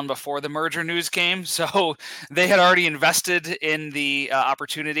money down before the merger news came. So they had already invested in the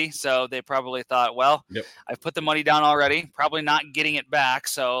opportunity. So they probably thought, well, yep, I've put the money down already, probably not getting it back.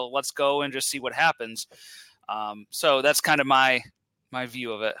 So let's go and just see what happens. So that's kind of my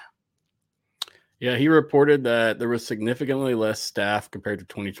view of it. Yeah, he reported that there was significantly less staff compared to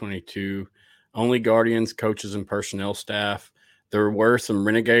 2022. Only Guardians, coaches, and personnel staff. There were some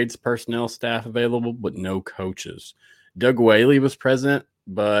Renegades personnel staff available, but no coaches. Doug Whaley was present,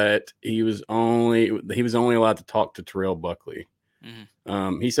 but he was only allowed to talk to Terrell Buckley.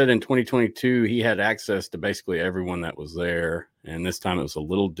 Mm-hmm. He said in 2022 he had access to basically everyone that was there, and this time it was a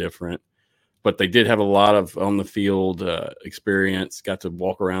little different. But they did have a lot of on the field experience, got to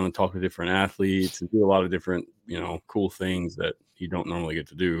walk around and talk to different athletes and do a lot of different, cool things that you don't normally get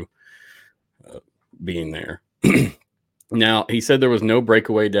to do being there. Now, he said there was no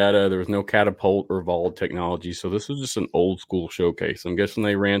breakaway data. There was no catapult or vault technology. So this was just an old school showcase. I'm guessing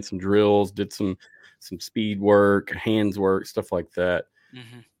they ran some drills, did some speed work, hands work, stuff like that.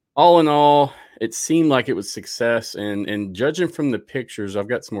 Mm-hmm. All in all, it seemed like it was success. And judging from the pictures, I've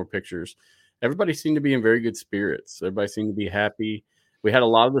got some more pictures. Everybody seemed to be in very good spirits. Everybody seemed to be happy. We had a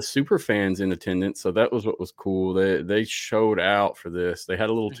lot of the super fans in attendance, so that was what was cool. They showed out for this. They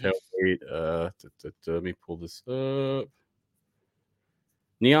had a little tailgate. Let me pull this up.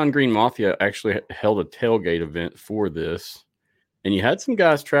 Neon Green Mafia actually held a tailgate event for this, and you had some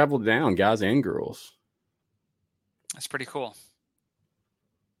guys travel down, guys and girls. That's pretty cool.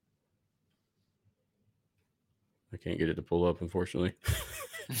 I can't get it to pull up, unfortunately.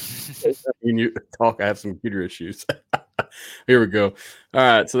 When you talk, I have some computer issues. Here we go. All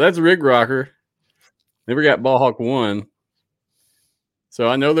right, so that's Rig Rocker. Then we got Ball Hawk 1. So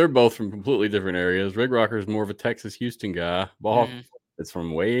I know they're both from completely different areas. Rig Rocker is more of a Texas Houston guy. Ball Hawk is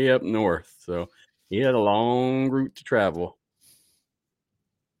from way up north, so he had a long route to travel.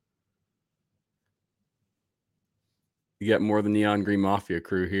 You got more of the Neon Green Mafia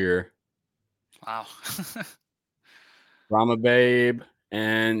crew here. Wow. Rama Babe,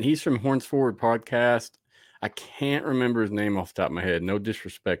 and he's from Horns Forward podcast. I can't remember his name off the top of my head. No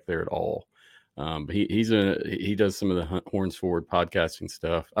disrespect there at all. But he does some of the Horns Forward podcasting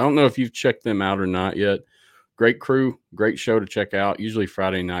stuff. I don't know if you've checked them out or not yet. Great crew, great show to check out. Usually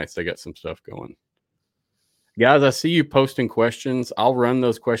Friday nights they got some stuff going. Guys, I see you posting questions. I'll run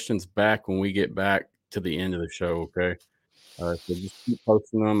those questions back when we get back to the end of the show. Okay. So just keep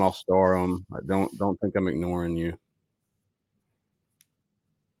posting them. I'll star them. I don't think I'm ignoring you.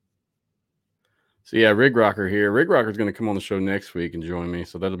 So yeah, Rig Rocker here. Rig Rocker's going to come on the show next week and join me,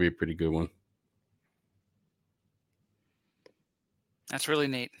 so that'll be a pretty good one. That's really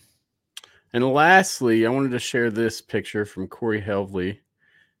neat. And lastly, I wanted to share this picture from Corey Helvley,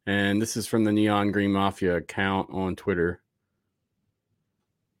 and this is from the Neon Green Mafia account on Twitter.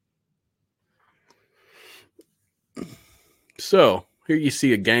 So here you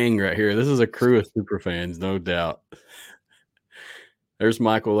see a gang right here. This is a crew of super fans, no doubt. There's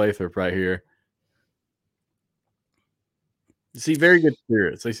Michael Lathrop right here. You see very good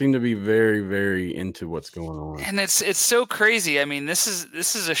spirits. They seem to be very, very into what's going on. And it's so crazy. I mean, this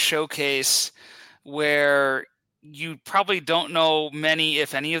is a showcase where you probably don't know many,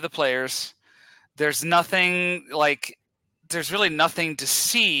 if any, of the players. There's really nothing to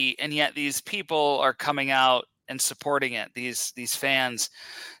see, and yet these people are coming out and supporting it, these fans.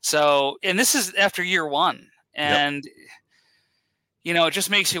 So, and this is after year one, and it just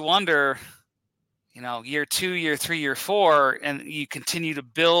makes you wonder, year 2, year 3, year 4, and you continue to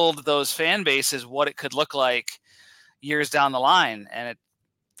build those fan bases, what it could look like years down the line. And it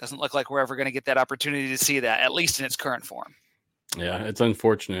doesn't look like we're ever going to get that opportunity to see that, at least in its current form. Yeah, it's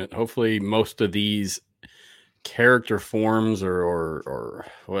unfortunate. Hopefully most of these character forms or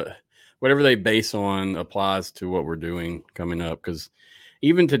whatever they base on applies to what we're doing coming up. Because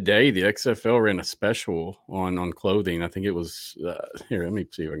even today, the XFL ran a special on clothing. I think it was here. Let me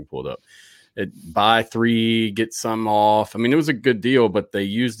see if I can pull it up. Buy 3, get some off. I mean, it was a good deal, but they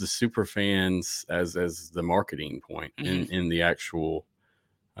used the super fans as the marketing point in the actual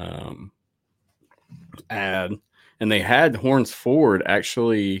ad. And they had Horns Forward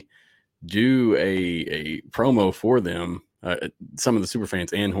actually do a promo for them, some of the super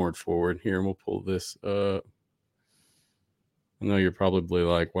fans and Horns Forward. Here, and we'll pull this up. I know you're probably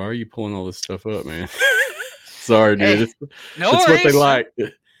like, why are you pulling all this stuff up, man? Sorry, dude. Hey, no worries. What they like.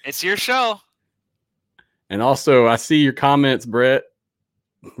 It's your show. And also, I see your comments, Brett.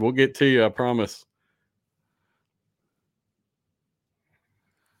 We'll get to you, I promise.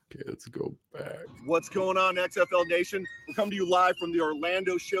 Okay, let's go back. What's going on, XFL Nation? We'll come to you live from the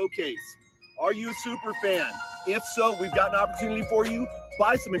Orlando Showcase. Are you a super fan? If so, we've got an opportunity for you.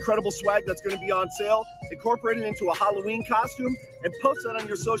 Buy some incredible swag that's going to be on sale, incorporate it into a Halloween costume, and post that on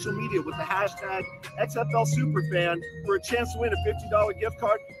your social media with the hashtag XFLSuperFan for a chance to win a $50 gift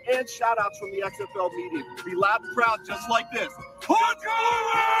card and shout-outs from the XFL media. Be loud and proud just like this. Let's go!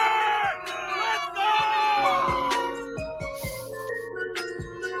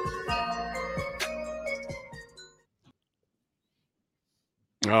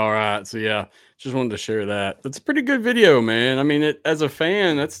 All right. So, yeah, just wanted to share that. It's a pretty good video, man. I mean, as a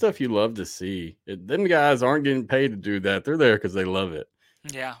fan, that's stuff you love to see. Them guys aren't getting paid to do that. They're there because they love it.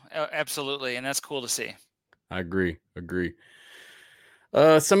 Yeah, absolutely. And that's cool to see. I agree.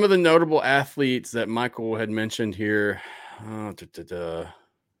 Some of the notable athletes that Michael had mentioned here.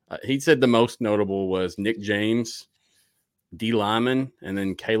 He said the most notable was Nick James, D. Lyman, and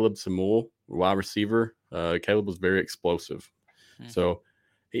then Caleb Samuel, wide receiver. Caleb was very explosive. So,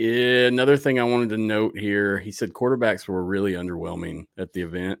 another thing I wanted to note here, he said quarterbacks were really underwhelming at the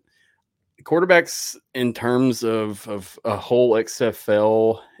event. Quarterbacks in terms of a whole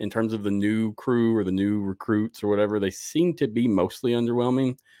XFL, in terms of the new crew or the new recruits or whatever, they seem to be mostly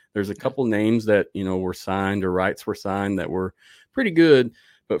underwhelming. There's a couple names that, were signed or rights were signed that were pretty good.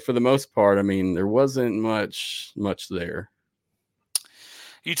 But for the most part, I mean, there wasn't much there.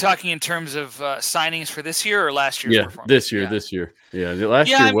 You talking in terms of signings for this year or last year's performance? This year. Yeah, last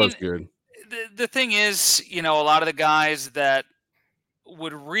year was good. The thing is, a lot of the guys that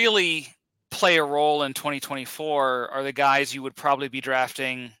would really play a role in 2024 are the guys you would probably be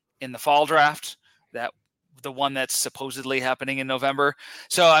drafting in the fall draft, the one that's supposedly happening in November.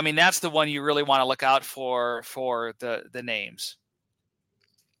 So, I mean, that's the one you really want to look out for the names.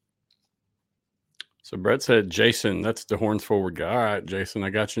 So Brett said, Jason, that's the Horns Forward guy. All right, Jason, I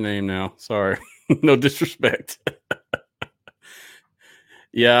got your name now. Sorry. No disrespect.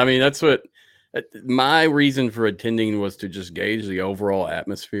 Yeah, I mean, that's what my reason for attending was, to just gauge the overall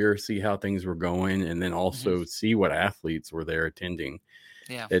atmosphere, see how things were going, and then also see what athletes were there attending.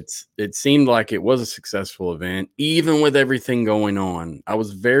 Yeah. It seemed like it was a successful event, even with everything going on. I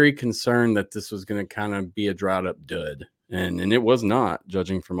was very concerned that this was going to kind of be a dried up dud. And it was not,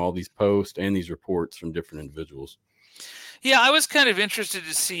 judging from all these posts and these reports from different individuals. Yeah, I was kind of interested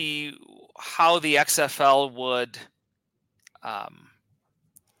to see how the XFL would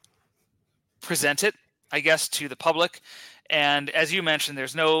present it, I guess, to the public. And as you mentioned,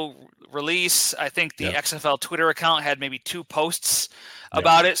 there's no release. I think the XFL Twitter account had maybe 2 posts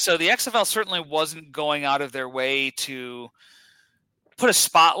about it. So the XFL certainly wasn't going out of their way to put a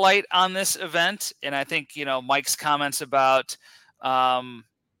spotlight on this event. And I think, Mike's comments about, not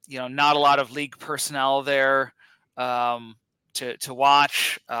a lot of league personnel there to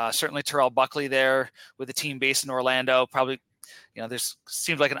watch. Certainly Terrell Buckley there with the team based in Orlando. Probably, there's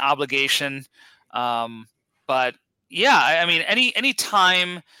seems like an obligation. But yeah, I mean, any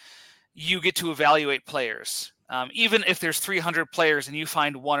time you get to evaluate players, even if there's 300 players and you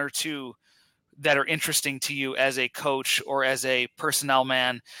find 1 or 2 that are interesting to you as a coach or as a personnel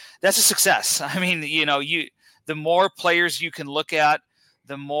man, that's a success. I mean, the more players you can look at,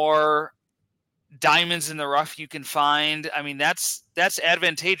 the more diamonds in the rough you can find. I mean, that's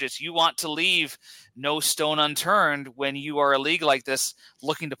advantageous. You want to leave no stone unturned when you are a league like this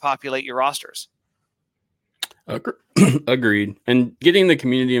looking to populate your rosters. Agreed. And getting the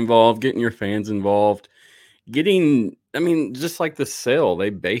community involved, getting your fans involved, just like the sale, they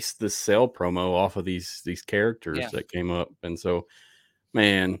based the sale promo off of these characters that came up. And so,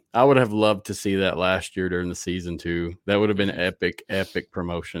 man, I would have loved to see that last year during the season too. That would have been epic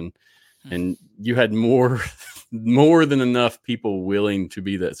promotion. And you had more than enough people willing to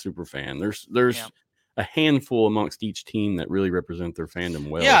be that super fan. There's a handful amongst each team that really represent their fandom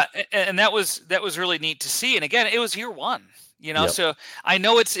well. Yeah, and that was really neat to see. And again, it was year one, so I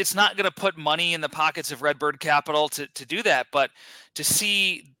know it's not going to put money in the pockets of Redbird Capital to do that, but to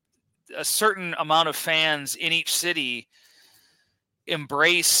see a certain amount of fans in each city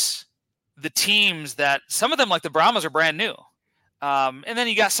embrace the teams that some of them, like the Brahmas, are brand new. And then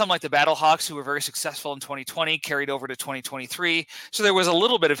you got some like the Battlehawks, who were very successful in 2020, carried over to 2023. So there was a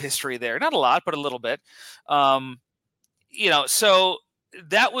little bit of history there, not a lot, but a little bit. So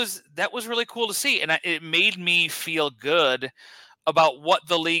that was really cool to see, and it made me feel good about what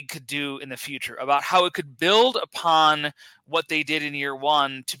the league could do in the future, about how it could build upon what they did in year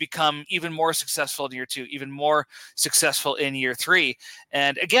one to become even more successful in year two, even more successful in year three.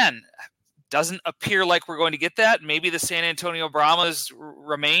 And again, doesn't appear like we're going to get that. Maybe the San Antonio Brahmas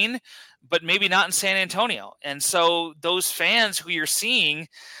remain, but maybe not in San Antonio. And so those fans who you're seeing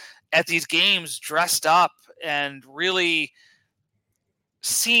at these games dressed up and really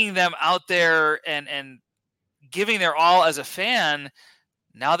seeing them out there and giving their all as a fan,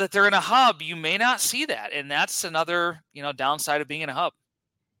 now that they're in a hub, you may not see that. And that's another, downside of being in a hub.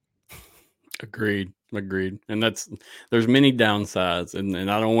 Agreed. And there's many downsides, and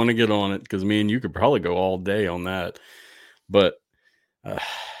I don't want to get on it because me and you could probably go all day on that. But I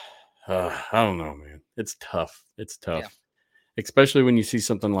don't know, man. It's tough. Yeah. Especially when you see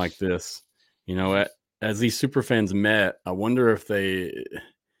something like this. As these super fans met, I wonder if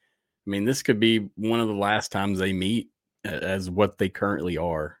this could be one of the last times they meet as what they currently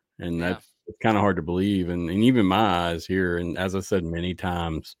are. And that's kind of hard to believe. And even my eyes here, and as I said many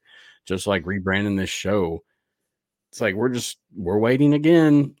times, just like rebranding this show, it's like we're waiting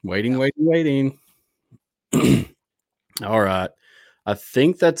again, waiting. All right. I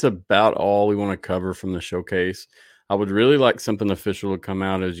think that's about all we want to cover from the showcase. I would really like something official to come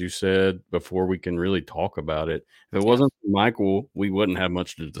out, as you said, before we can really talk about it. If it wasn't for Michael, we wouldn't have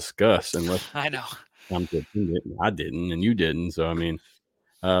much to discuss. Unless I know I didn't, and you didn't. So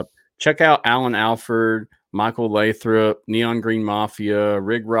check out Alan Alford, Michael Lathrop, Neon Green Mafia,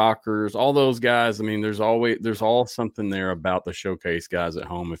 Rig Rockers, all those guys. There's all something there about the showcase guys at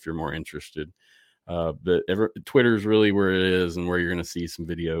home if you're more interested. But Twitter is really where it is and where you're going to see some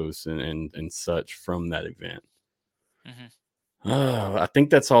videos and such from that event. Mm-hmm. I think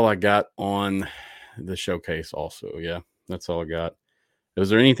that's all I got on the showcase also. Yeah, that's all I got. Is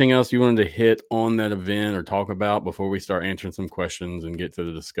there anything else you wanted to hit on that event or talk about before we start answering some questions and get to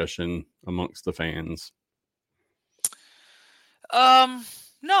the discussion amongst the fans?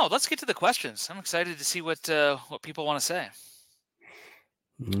 No, let's get to the questions. I'm excited to see what people want to say.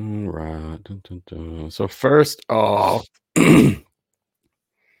 All right. So first off, let's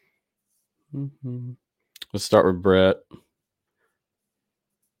start with Brett.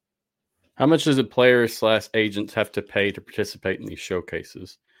 How much does a players/agents have to pay to participate in these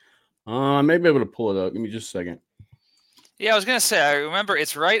showcases? I may be able to pull it up. Give me just a second. Yeah, I was going to say, I remember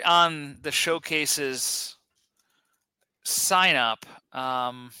it's right on the showcases sign up.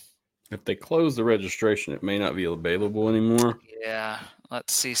 If they close the registration, it may not be available anymore. Yeah.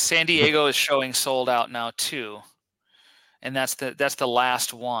 Let's see. San Diego is showing sold out now too. And that's the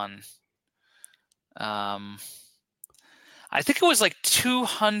last one. I think it was like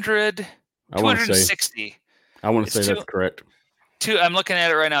 260. I want to say that's correct. I'm looking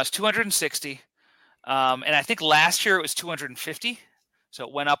at it right now. It's 260. And I think last year it was 250. So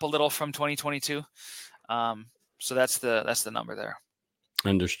it went up a little from 2022. So that's the number there.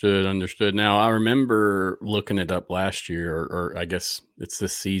 Understood. Now, I remember looking it up last year, or I guess it's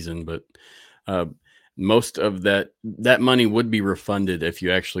this season, but most of that money would be refunded if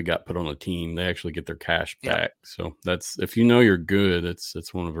you actually got put on a team. They actually get their cash back. So that's, if you know you're good,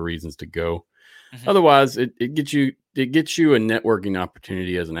 it's one of the reasons to go. Mm-hmm. Otherwise, it gets you a networking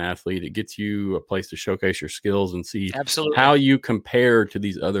opportunity as an athlete. It gets you a place to showcase your skills and see how you compare to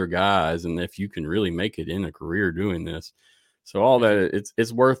these other guys, and if you can really make it in a career doing this. So all that,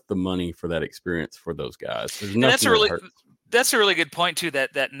 it's worth the money for that experience for those guys. There's nothing that's a really good point too.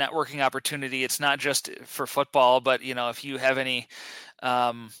 That networking opportunity. It's not just for football, but if you have any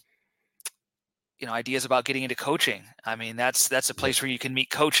ideas about getting into coaching. I mean, that's a place where you can meet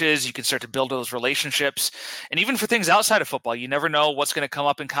coaches, you can start to build those relationships. And even for things outside of football, you never know what's going to come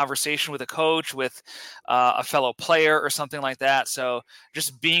up in conversation with a coach, with a fellow player or something like that. So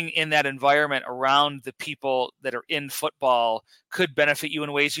just being in that environment around the people that are in football could benefit you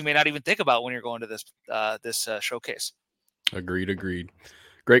in ways you may not even think about when you're going to this showcase. Agreed.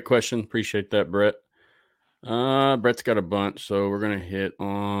 Great question. Appreciate that, Brett. Brett's got a bunch, so we're going to hit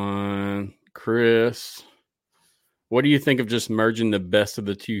on Chris. What do you think of just merging the best of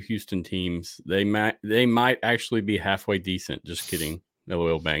the two Houston teams? They might actually be halfway decent. Just kidding.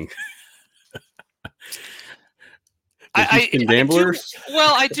 LOL bang. Houston Gamblers?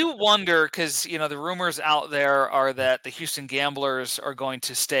 I do wonder because, the rumors out there are that the Houston Gamblers are going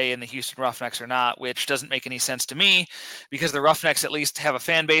to stay in the Houston Roughnecks or not, which doesn't make any sense to me because the Roughnecks at least have a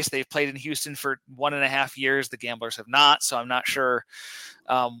fan base. They've played in Houston for 1.5 years. The Gamblers have not. So I'm not sure,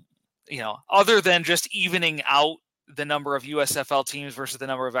 other than just evening out the number of USFL teams versus the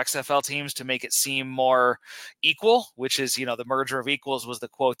number of XFL teams to make it seem more equal, which is, the merger of equals was the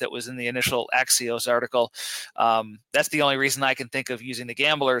quote that was in the initial Axios article. That's the only reason I can think of using the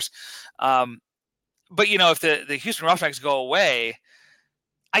Gamblers. But, if the Houston Roughnecks go away,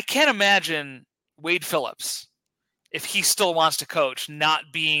 I can't imagine Wade Phillips, if he still wants to coach, not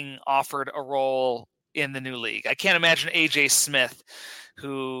being offered a role in the new league. I can't imagine AJ Smith,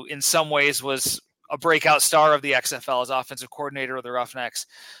 who in some ways was a breakout star of the XFL as offensive coordinator of the Roughnecks,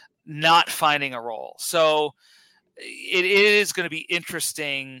 not finding a role. So it is going to be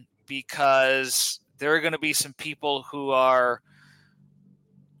interesting because there are going to be some people who are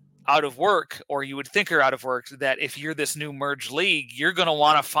out of work, or you would think are out of work, that if you're this new merged league, you're going to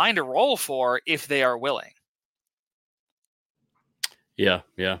want to find a role for if they are willing. Yeah.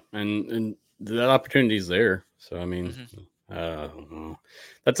 And that opportunity is there. So, I mean,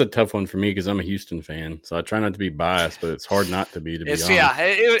 that's a tough one for me because I'm a Houston fan, so I try not to be biased, but it's hard not to be honest. Yeah,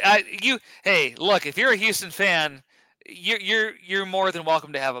 hey, look, if you're a Houston fan, you're more than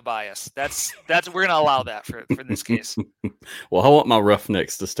welcome to have a bias. That's we're gonna allow that for this case. Well, I want my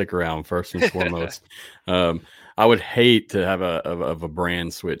Roughnecks to stick around first and foremost. I would hate to have a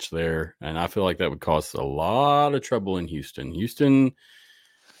brand switch there, and I feel like that would cause a lot of trouble in Houston.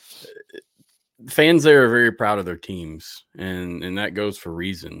 Fans there are very proud of their teams, and that goes for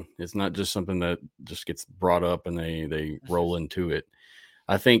reason. It's not just something that just gets brought up and they roll into it.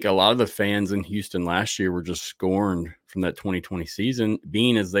 I think a lot of the fans in Houston last year were just scorned from that 2020 season,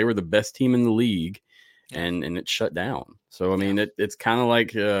 being as they were the best team in the league, and it shut down. So, I mean, it's kind of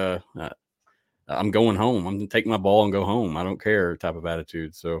like I'm going home. I'm going to take my ball and go home. I don't care type of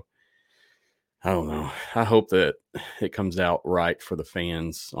attitude. So, I don't know. I hope that it comes out right for the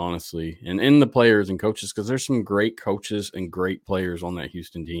fans, honestly, and the players and coaches, because there's some great coaches and great players on that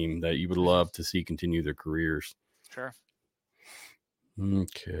Houston team that you would love to see continue their careers. Sure.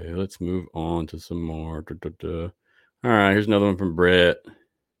 Okay, let's move on to some more. All right, here's another one from Brett.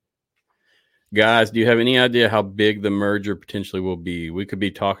 Guys, do you have any idea how big the merger potentially will be? We could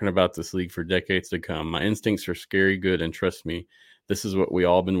be talking about this league for decades to come. My instincts are scary good, and trust me, this is what we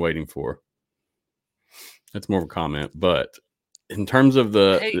all been waiting for. That's more of a comment, but in terms of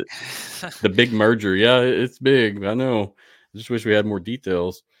the big merger, yeah, it's big. I know. I just wish we had more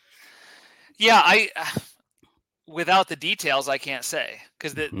details. Yeah, without the details, I can't say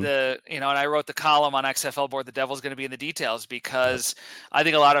because and I wrote the column on XFL Board. The devil's going to be in the details because I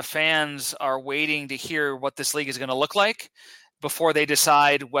think a lot of fans are waiting to hear what this league is going to look like before they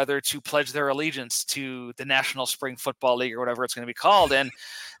decide whether to pledge their allegiance to the National Spring Football League or whatever it's going to be called. And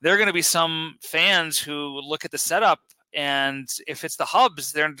there are going to be some fans who look at the setup, and if it's the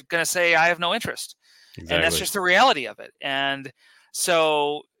hubs, they're going to say, I have no interest. Exactly. And that's just the reality of it. And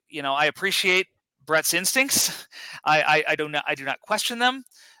so, I appreciate Brett's instincts. I do not question them,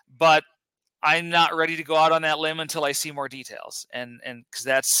 but I'm not ready to go out on that limb until I see more details. And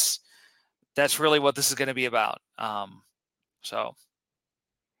because that's really what this is going to be about. So,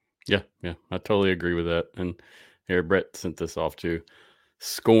 yeah, I totally agree with that. And here, Brett sent this off too.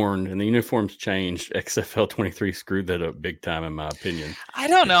 Scorned, and the uniforms changed. XFL 23 screwed that up big time, in my opinion. I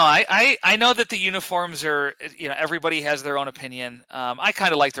don't know. I know that the uniforms are, everybody has their own opinion. I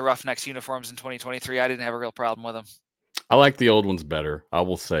kind of like the Roughnecks uniforms in 2023. I didn't have a real problem with them. I like the old ones better, I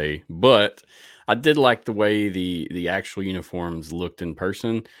will say, but I did like the way the actual uniforms looked in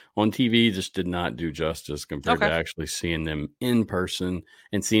person. On TV, just did not do justice compared to actually seeing them in person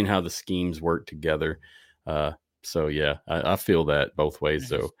and seeing how the schemes work together. So, yeah, I feel that both ways.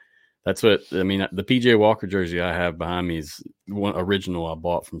 So that's what the PJ Walker jersey I have behind me is one original I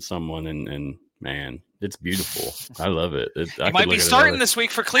bought from someone. And Man, it's beautiful. I love it. He might be starting this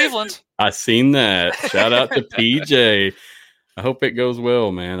week for Cleveland. I seen that. Shout out to PJ. I hope it goes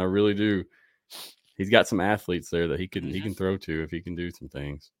well, man. I really do. He's got some athletes there that he can throw to if he can do some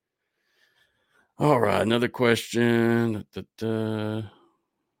things. All right, another question. Here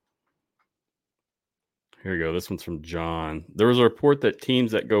we go. This one's from John. There was a report that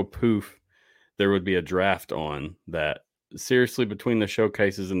teams that go poof, there would be a draft on that. Seriously, between the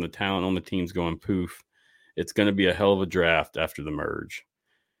showcases and the talent on the teams going poof, it's going to be a hell of a draft after the merge.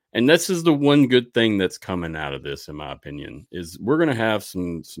 And this is the one good thing that's coming out of this, in my opinion, is we're going to have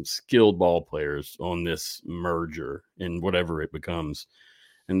some skilled ball players on this merger and whatever it becomes.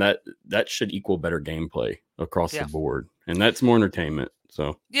 And that should equal better gameplay across the board. And that's more entertainment.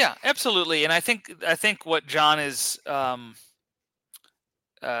 So yeah, absolutely. And I think what John is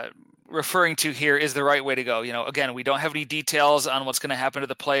referring to here is the right way to go. Again, we don't have any details on what's going to happen to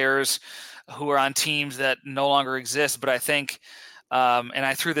the players who are on teams that no longer exist. But I think, and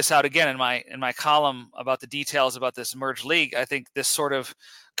I threw this out again in my column about the details about this merged league, I think this sort of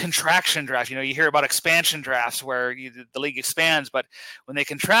contraction draft, you hear about expansion drafts where the league expands, but when they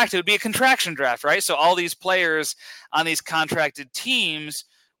contract, it would be a contraction draft, right? So all these players on these contracted teams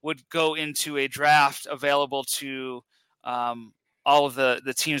would go into a draft available to all of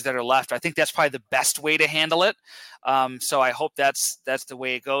the teams that are left. I think that's probably the best way to handle it. So I hope that's the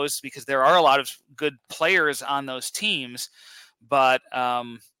way it goes, because there are a lot of good players on those teams. But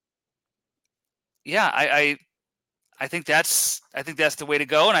I think that's the way to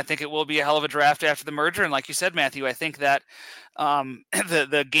go, and I think it will be a hell of a draft after the merger. And like you said, Matthew, I think that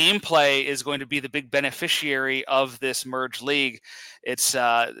the gameplay is going to be the big beneficiary of this merged league. It's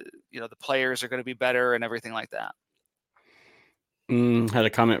the players are going to be better and everything like that. Had a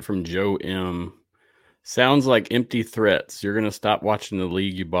comment from Joe M. Sounds like empty threats. You're going to stop watching the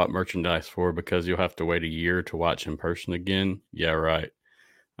league you bought merchandise for because you'll have to wait a year to watch in person again. Yeah, right.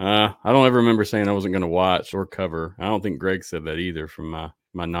 I don't ever remember saying I wasn't going to watch or cover. I don't think Greg said that either from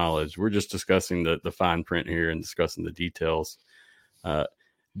my knowledge. We're just discussing the fine print here and discussing the details.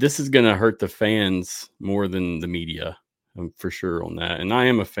 This is going to hurt the fans more than the media. I'm for sure on that. And I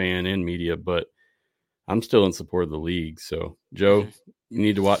am a fan in media, but I'm still in support of the league. So, Joe, you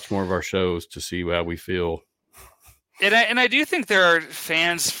need to watch more of our shows to see how we feel. And I do think there are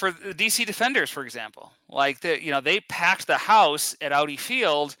fans for the DC Defenders, for example. Like, they packed the house at Audi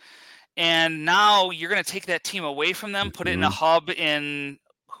Field, and now you're going to take that team away from them, put it in a hub in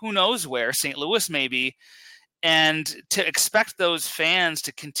who knows where, St. Louis maybe, and to expect those fans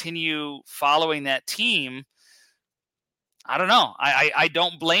to continue following that team, I don't know. I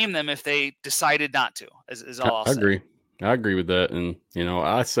don't blame them if they decided not to, is all I'll say. I agree with that. And,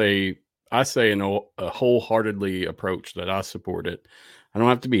 I say a wholeheartedly approach that I support it. I don't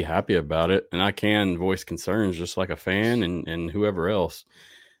have to be happy about it, and I can voice concerns just like a fan and whoever else.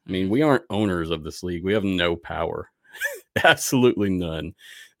 I mean, we aren't owners of this league. We have no power. Absolutely none.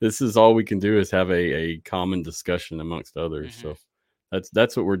 This is all we can do is have a common discussion amongst others. So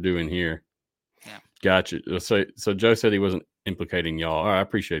that's what we're doing here. Yeah. Gotcha. So Joe said he wasn't implicating y'all. All right, I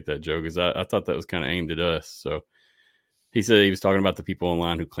appreciate that, Joe, because I thought that was kind of aimed at us. So he said he was talking about the people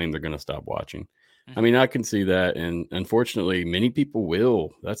online who claim they're going to stop watching. I mean, I can see that. And unfortunately, many people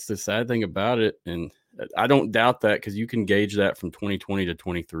will. That's the sad thing about it. And I don't doubt that, because you can gauge that from 2020 to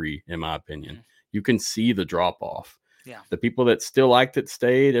 23, in my opinion. You can see the drop off. Yeah. The people that still liked it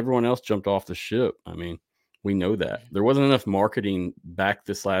stayed. Everyone else jumped off the ship. I mean, we know that. There wasn't enough marketing back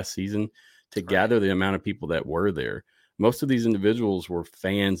this last season to gather the amount of people that were there. Most of these individuals were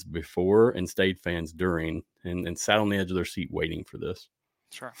fans before and stayed fans during and sat on the edge of their seat waiting for this.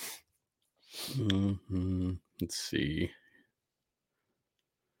 Sure. Let's see.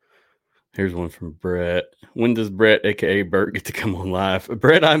 Here's one from Brett. When does Brett, a.k.a. Bert, get to come on live?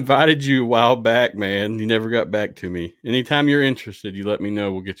 Brett, I invited you a while back, man. You never got back to me. Anytime you're interested, you let me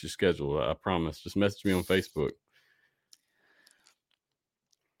know. We'll get you scheduled. I promise. Just message me on Facebook.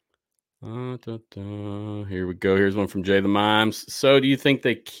 Here we go. Here's one from Jay the Mimes. So do you think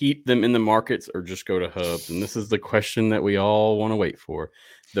they keep them in the markets or just go to hubs? And this is the question that we all want to wait for.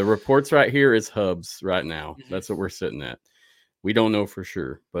 The reports right here is hubs right now. That's what we're sitting at. We don't know for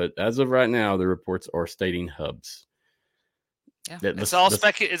sure, but as of right now, the reports are stating hubs. Yeah, it's all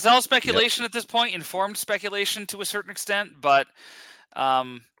speculation at this point, informed speculation to a certain extent, but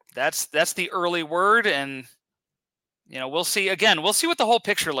that's the early word, and we'll see. Again, we'll see what the whole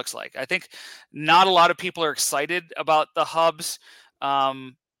picture looks like. I think not a lot of people are excited about the hubs,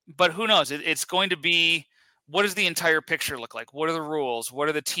 but who knows? It's going to be, what does the entire picture look like? What are the rules? What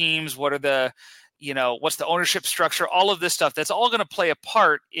are the teams? What are the what's the ownership structure? All of this stuff, that's all going to play a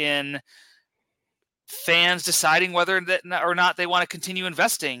part in fans deciding whether or not they want to continue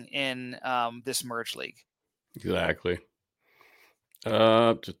investing in this merge league. Exactly.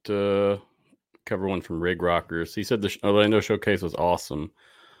 Just cover one from Rig Rockers. He said the Orlando showcase was awesome.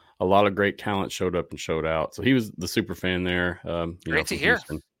 A lot of great talent showed up and showed out. So he was the super fan there. Great to hear.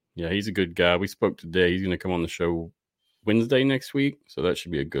 Houston. Yeah, he's a good guy. We spoke today. He's going to come on the show Wednesday next week. So that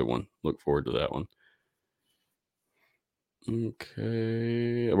should be a good one. Look forward to that one.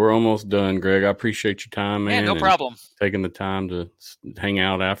 Okay. We're almost done, Greg. I appreciate your time, man. Yeah, no problem. Taking the time to hang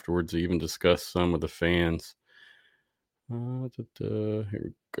out afterwards to even discuss some with the fans. Here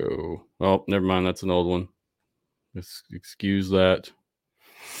we go. Oh, never mind. That's an old one. Excuse that.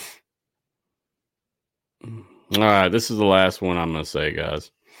 All right. This is the last one I'm going to say, guys.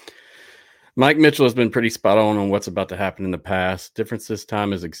 Mike Mitchell has been pretty spot on what's about to happen in the past. Difference this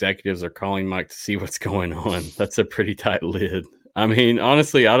time is executives are calling Mike to see what's going on. That's a pretty tight lid. I mean,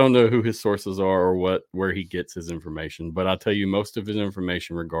 honestly, I don't know who his sources are or where he gets his information, but I'll tell you most of his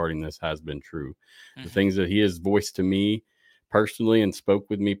information regarding this has been true. Mm-hmm. The things that he has voiced to me personally and spoke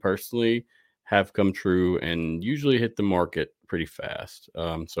with me personally have come true and usually hit the market pretty fast.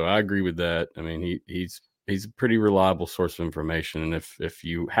 So I agree with that. I mean, he's a pretty reliable source of information. And if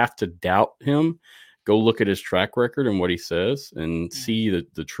you have to doubt him, go look at his track record and what he says and see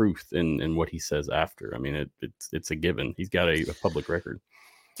the truth in what he says after. I mean, it's a given. He's got a public record.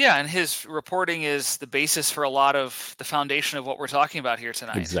 Yeah, and his reporting is the basis for a lot of the foundation of what we're talking about here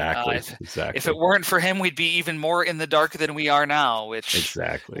tonight. Exactly. If it weren't for him, we'd be even more in the dark than we are now, which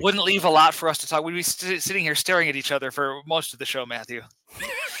wouldn't leave a lot for us to talk. We'd be sitting here staring at each other for most of the show, Matthew.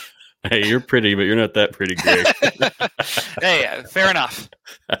 Hey, you're pretty, but you're not that pretty, Greg. Hey, fair enough.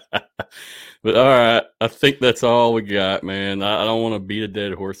 But all right, I think that's all we got, man. I don't want to beat a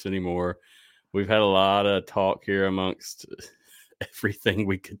dead horse anymore. We've had a lot of talk here amongst everything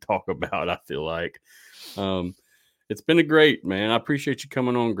we could talk about, I feel like. It's been a great, man. I appreciate you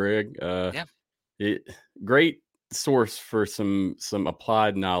coming on, Greg. Great source for some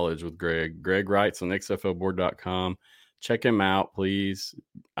applied knowledge with Greg. Greg writes on XFLboard.com. Check him out, please.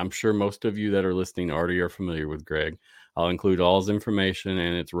 I'm sure most of you that are listening already are familiar with Greg. I'll include all his information,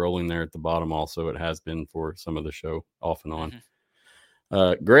 and it's rolling there at the bottom also. It has been for some of the show off and on.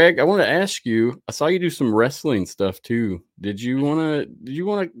 Mm-hmm. Greg, I want to ask you, I saw you do some wrestling stuff too. Did you want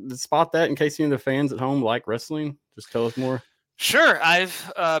to spot that in case any of the fans at home like wrestling? Just tell us more. Sure.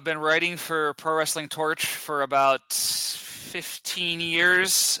 I've been writing for Pro Wrestling Torch for about 15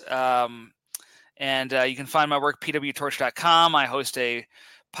 years. And you can find my work pwtorch.com. I host a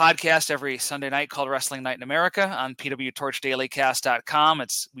podcast every Sunday night called Wrestling Night in America on pwtorchdailycast.com.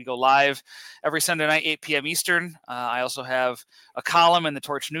 We go live every Sunday night, 8 p.m. Eastern. I also have a column in the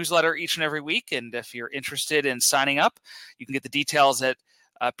Torch newsletter each and every week. And if you're interested in signing up, you can get the details at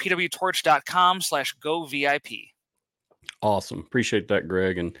pwtorch.com/govip. Awesome. Appreciate that,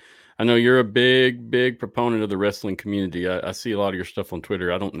 Greg. And I know you're a big proponent of the wrestling community. I see a lot of your stuff on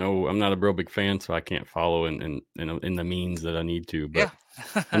Twitter. I don't know. I'm not a real big fan, so I can't follow in the means that I need to. But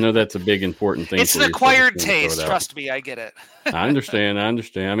I know that's a big, important thing. It's an acquired taste. Trust me, I get it. I understand. I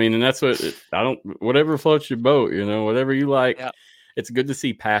mean, and that's whatever floats your boat, whatever you like. Yeah. It's good to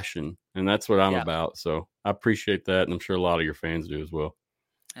see passion, and that's what I'm about. So I appreciate that, and I'm sure a lot of your fans do as well.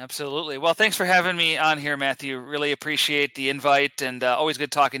 Absolutely. Well, thanks for having me on here, Matthew. Really appreciate the invite, and always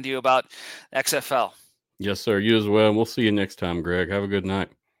good talking to you about XFL. Yes, sir. You as well. We'll see you next time, Greg. Have a good night.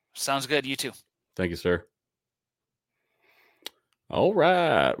 Sounds good. You too. Thank you, sir. All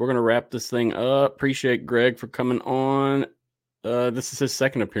right. We're going to wrap this thing up. Appreciate Greg for coming on. This is his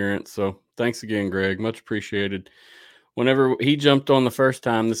second appearance, so thanks again, Greg. Much appreciated. Whenever he jumped on the first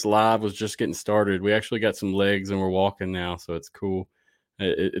time, this live was just getting started. We actually got some legs, and we're walking now, so it's cool.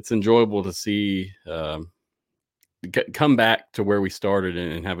 It's enjoyable to see come back to where we started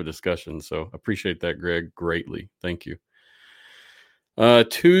and have a discussion. So appreciate that, Greg, greatly. Thank you.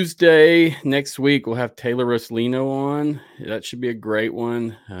 Tuesday next week, we'll have Taylor Roslino on. That should be a great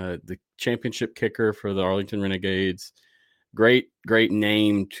one. The championship kicker for the Arlington Renegades. Great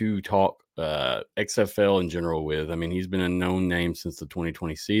name to talk XFL in general with. I mean, he's been a known name since the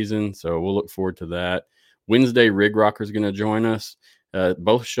 2020 season, so we'll look forward to that. Wednesday, Rig Rocker is going to join us.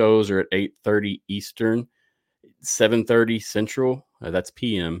 Both shows are at 8:30 Eastern, 7:30 Central. That's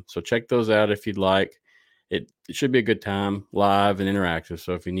PM. So check those out if you'd like. It should be a good time, live and interactive.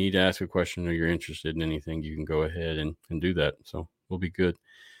 So if you need to ask a question or you're interested in anything, you can go ahead and do that. So we'll be good.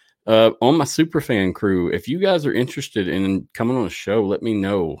 On my Superfan crew, if you guys are interested in coming on a show, let me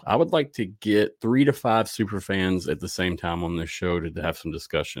know. I would like to get 3 to 5 Superfans at the same time on this show to have some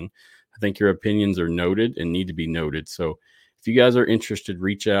discussion. I think your opinions are noted and need to be noted. So if you guys are interested,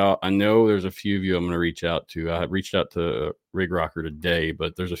 reach out. I know there's a few of you I'm going to reach out to. I reached out to Rig Rocker today,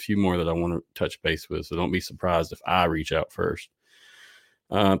 but there's a few more that I want to touch base with. So don't be surprised if I reach out first.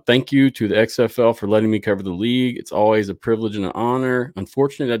 Thank you to the XFL for letting me cover the league. It's always a privilege and an honor.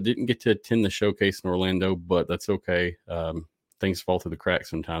 Unfortunately, I didn't get to attend the showcase in Orlando, but that's okay. Things fall through the cracks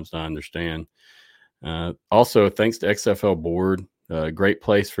sometimes, I understand. Also, thanks to XFL board. Great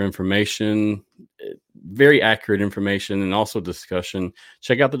place for information, very accurate information, and also discussion.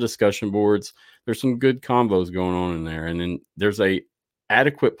 Check out the discussion boards. There's some good combos going on in there. And then there's a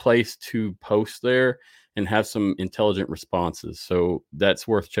adequate place to post there and have some intelligent responses. So that's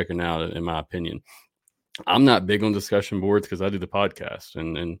worth checking out, in my opinion. I'm not big on discussion boards because I do the podcast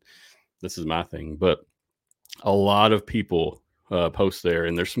and this is my thing, but a lot of people post there,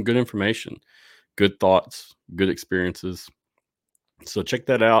 and there's some good information, good thoughts, good experiences. So check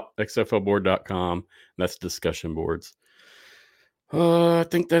that out, xflboard.com. That's discussion boards. I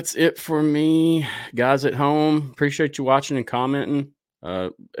think that's it for me. Guys at home, appreciate you watching and commenting.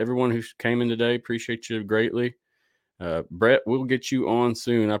 Everyone who came in today, appreciate you greatly. Brett, we'll get you on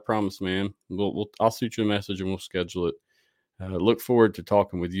soon. I promise, man. I'll shoot you a message and we'll schedule it. Look forward to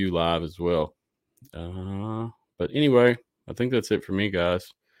talking with you live as well. But anyway, I think that's it for me, guys.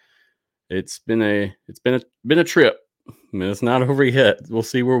 It's been a trip. I mean, it's not over yet. We'll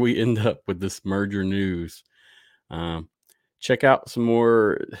see where we end up with this merger news. Check out some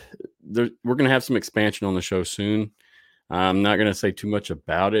more. We're going to have some expansion on the show soon. I'm not going to say too much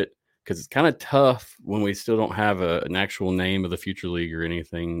about it because it's kind of tough when we still don't have an actual name of the future league or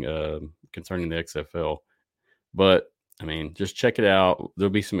anything concerning the XFL. But, I mean, just check it out. There'll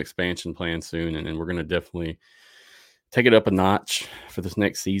be some expansion plans soon, and we're going to definitely take it up a notch for this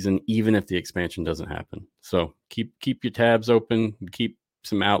next season, even if the expansion doesn't happen. So keep your tabs open, keep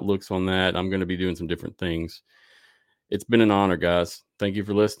some outlooks on that. I'm going to be doing some different things. It's been an honor, guys. Thank you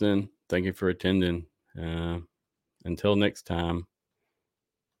for listening. Thank you for attending. Until next time,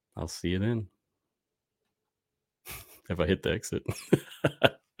 I'll see you then. If I hit the exit.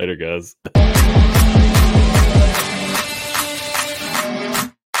 Later, guys.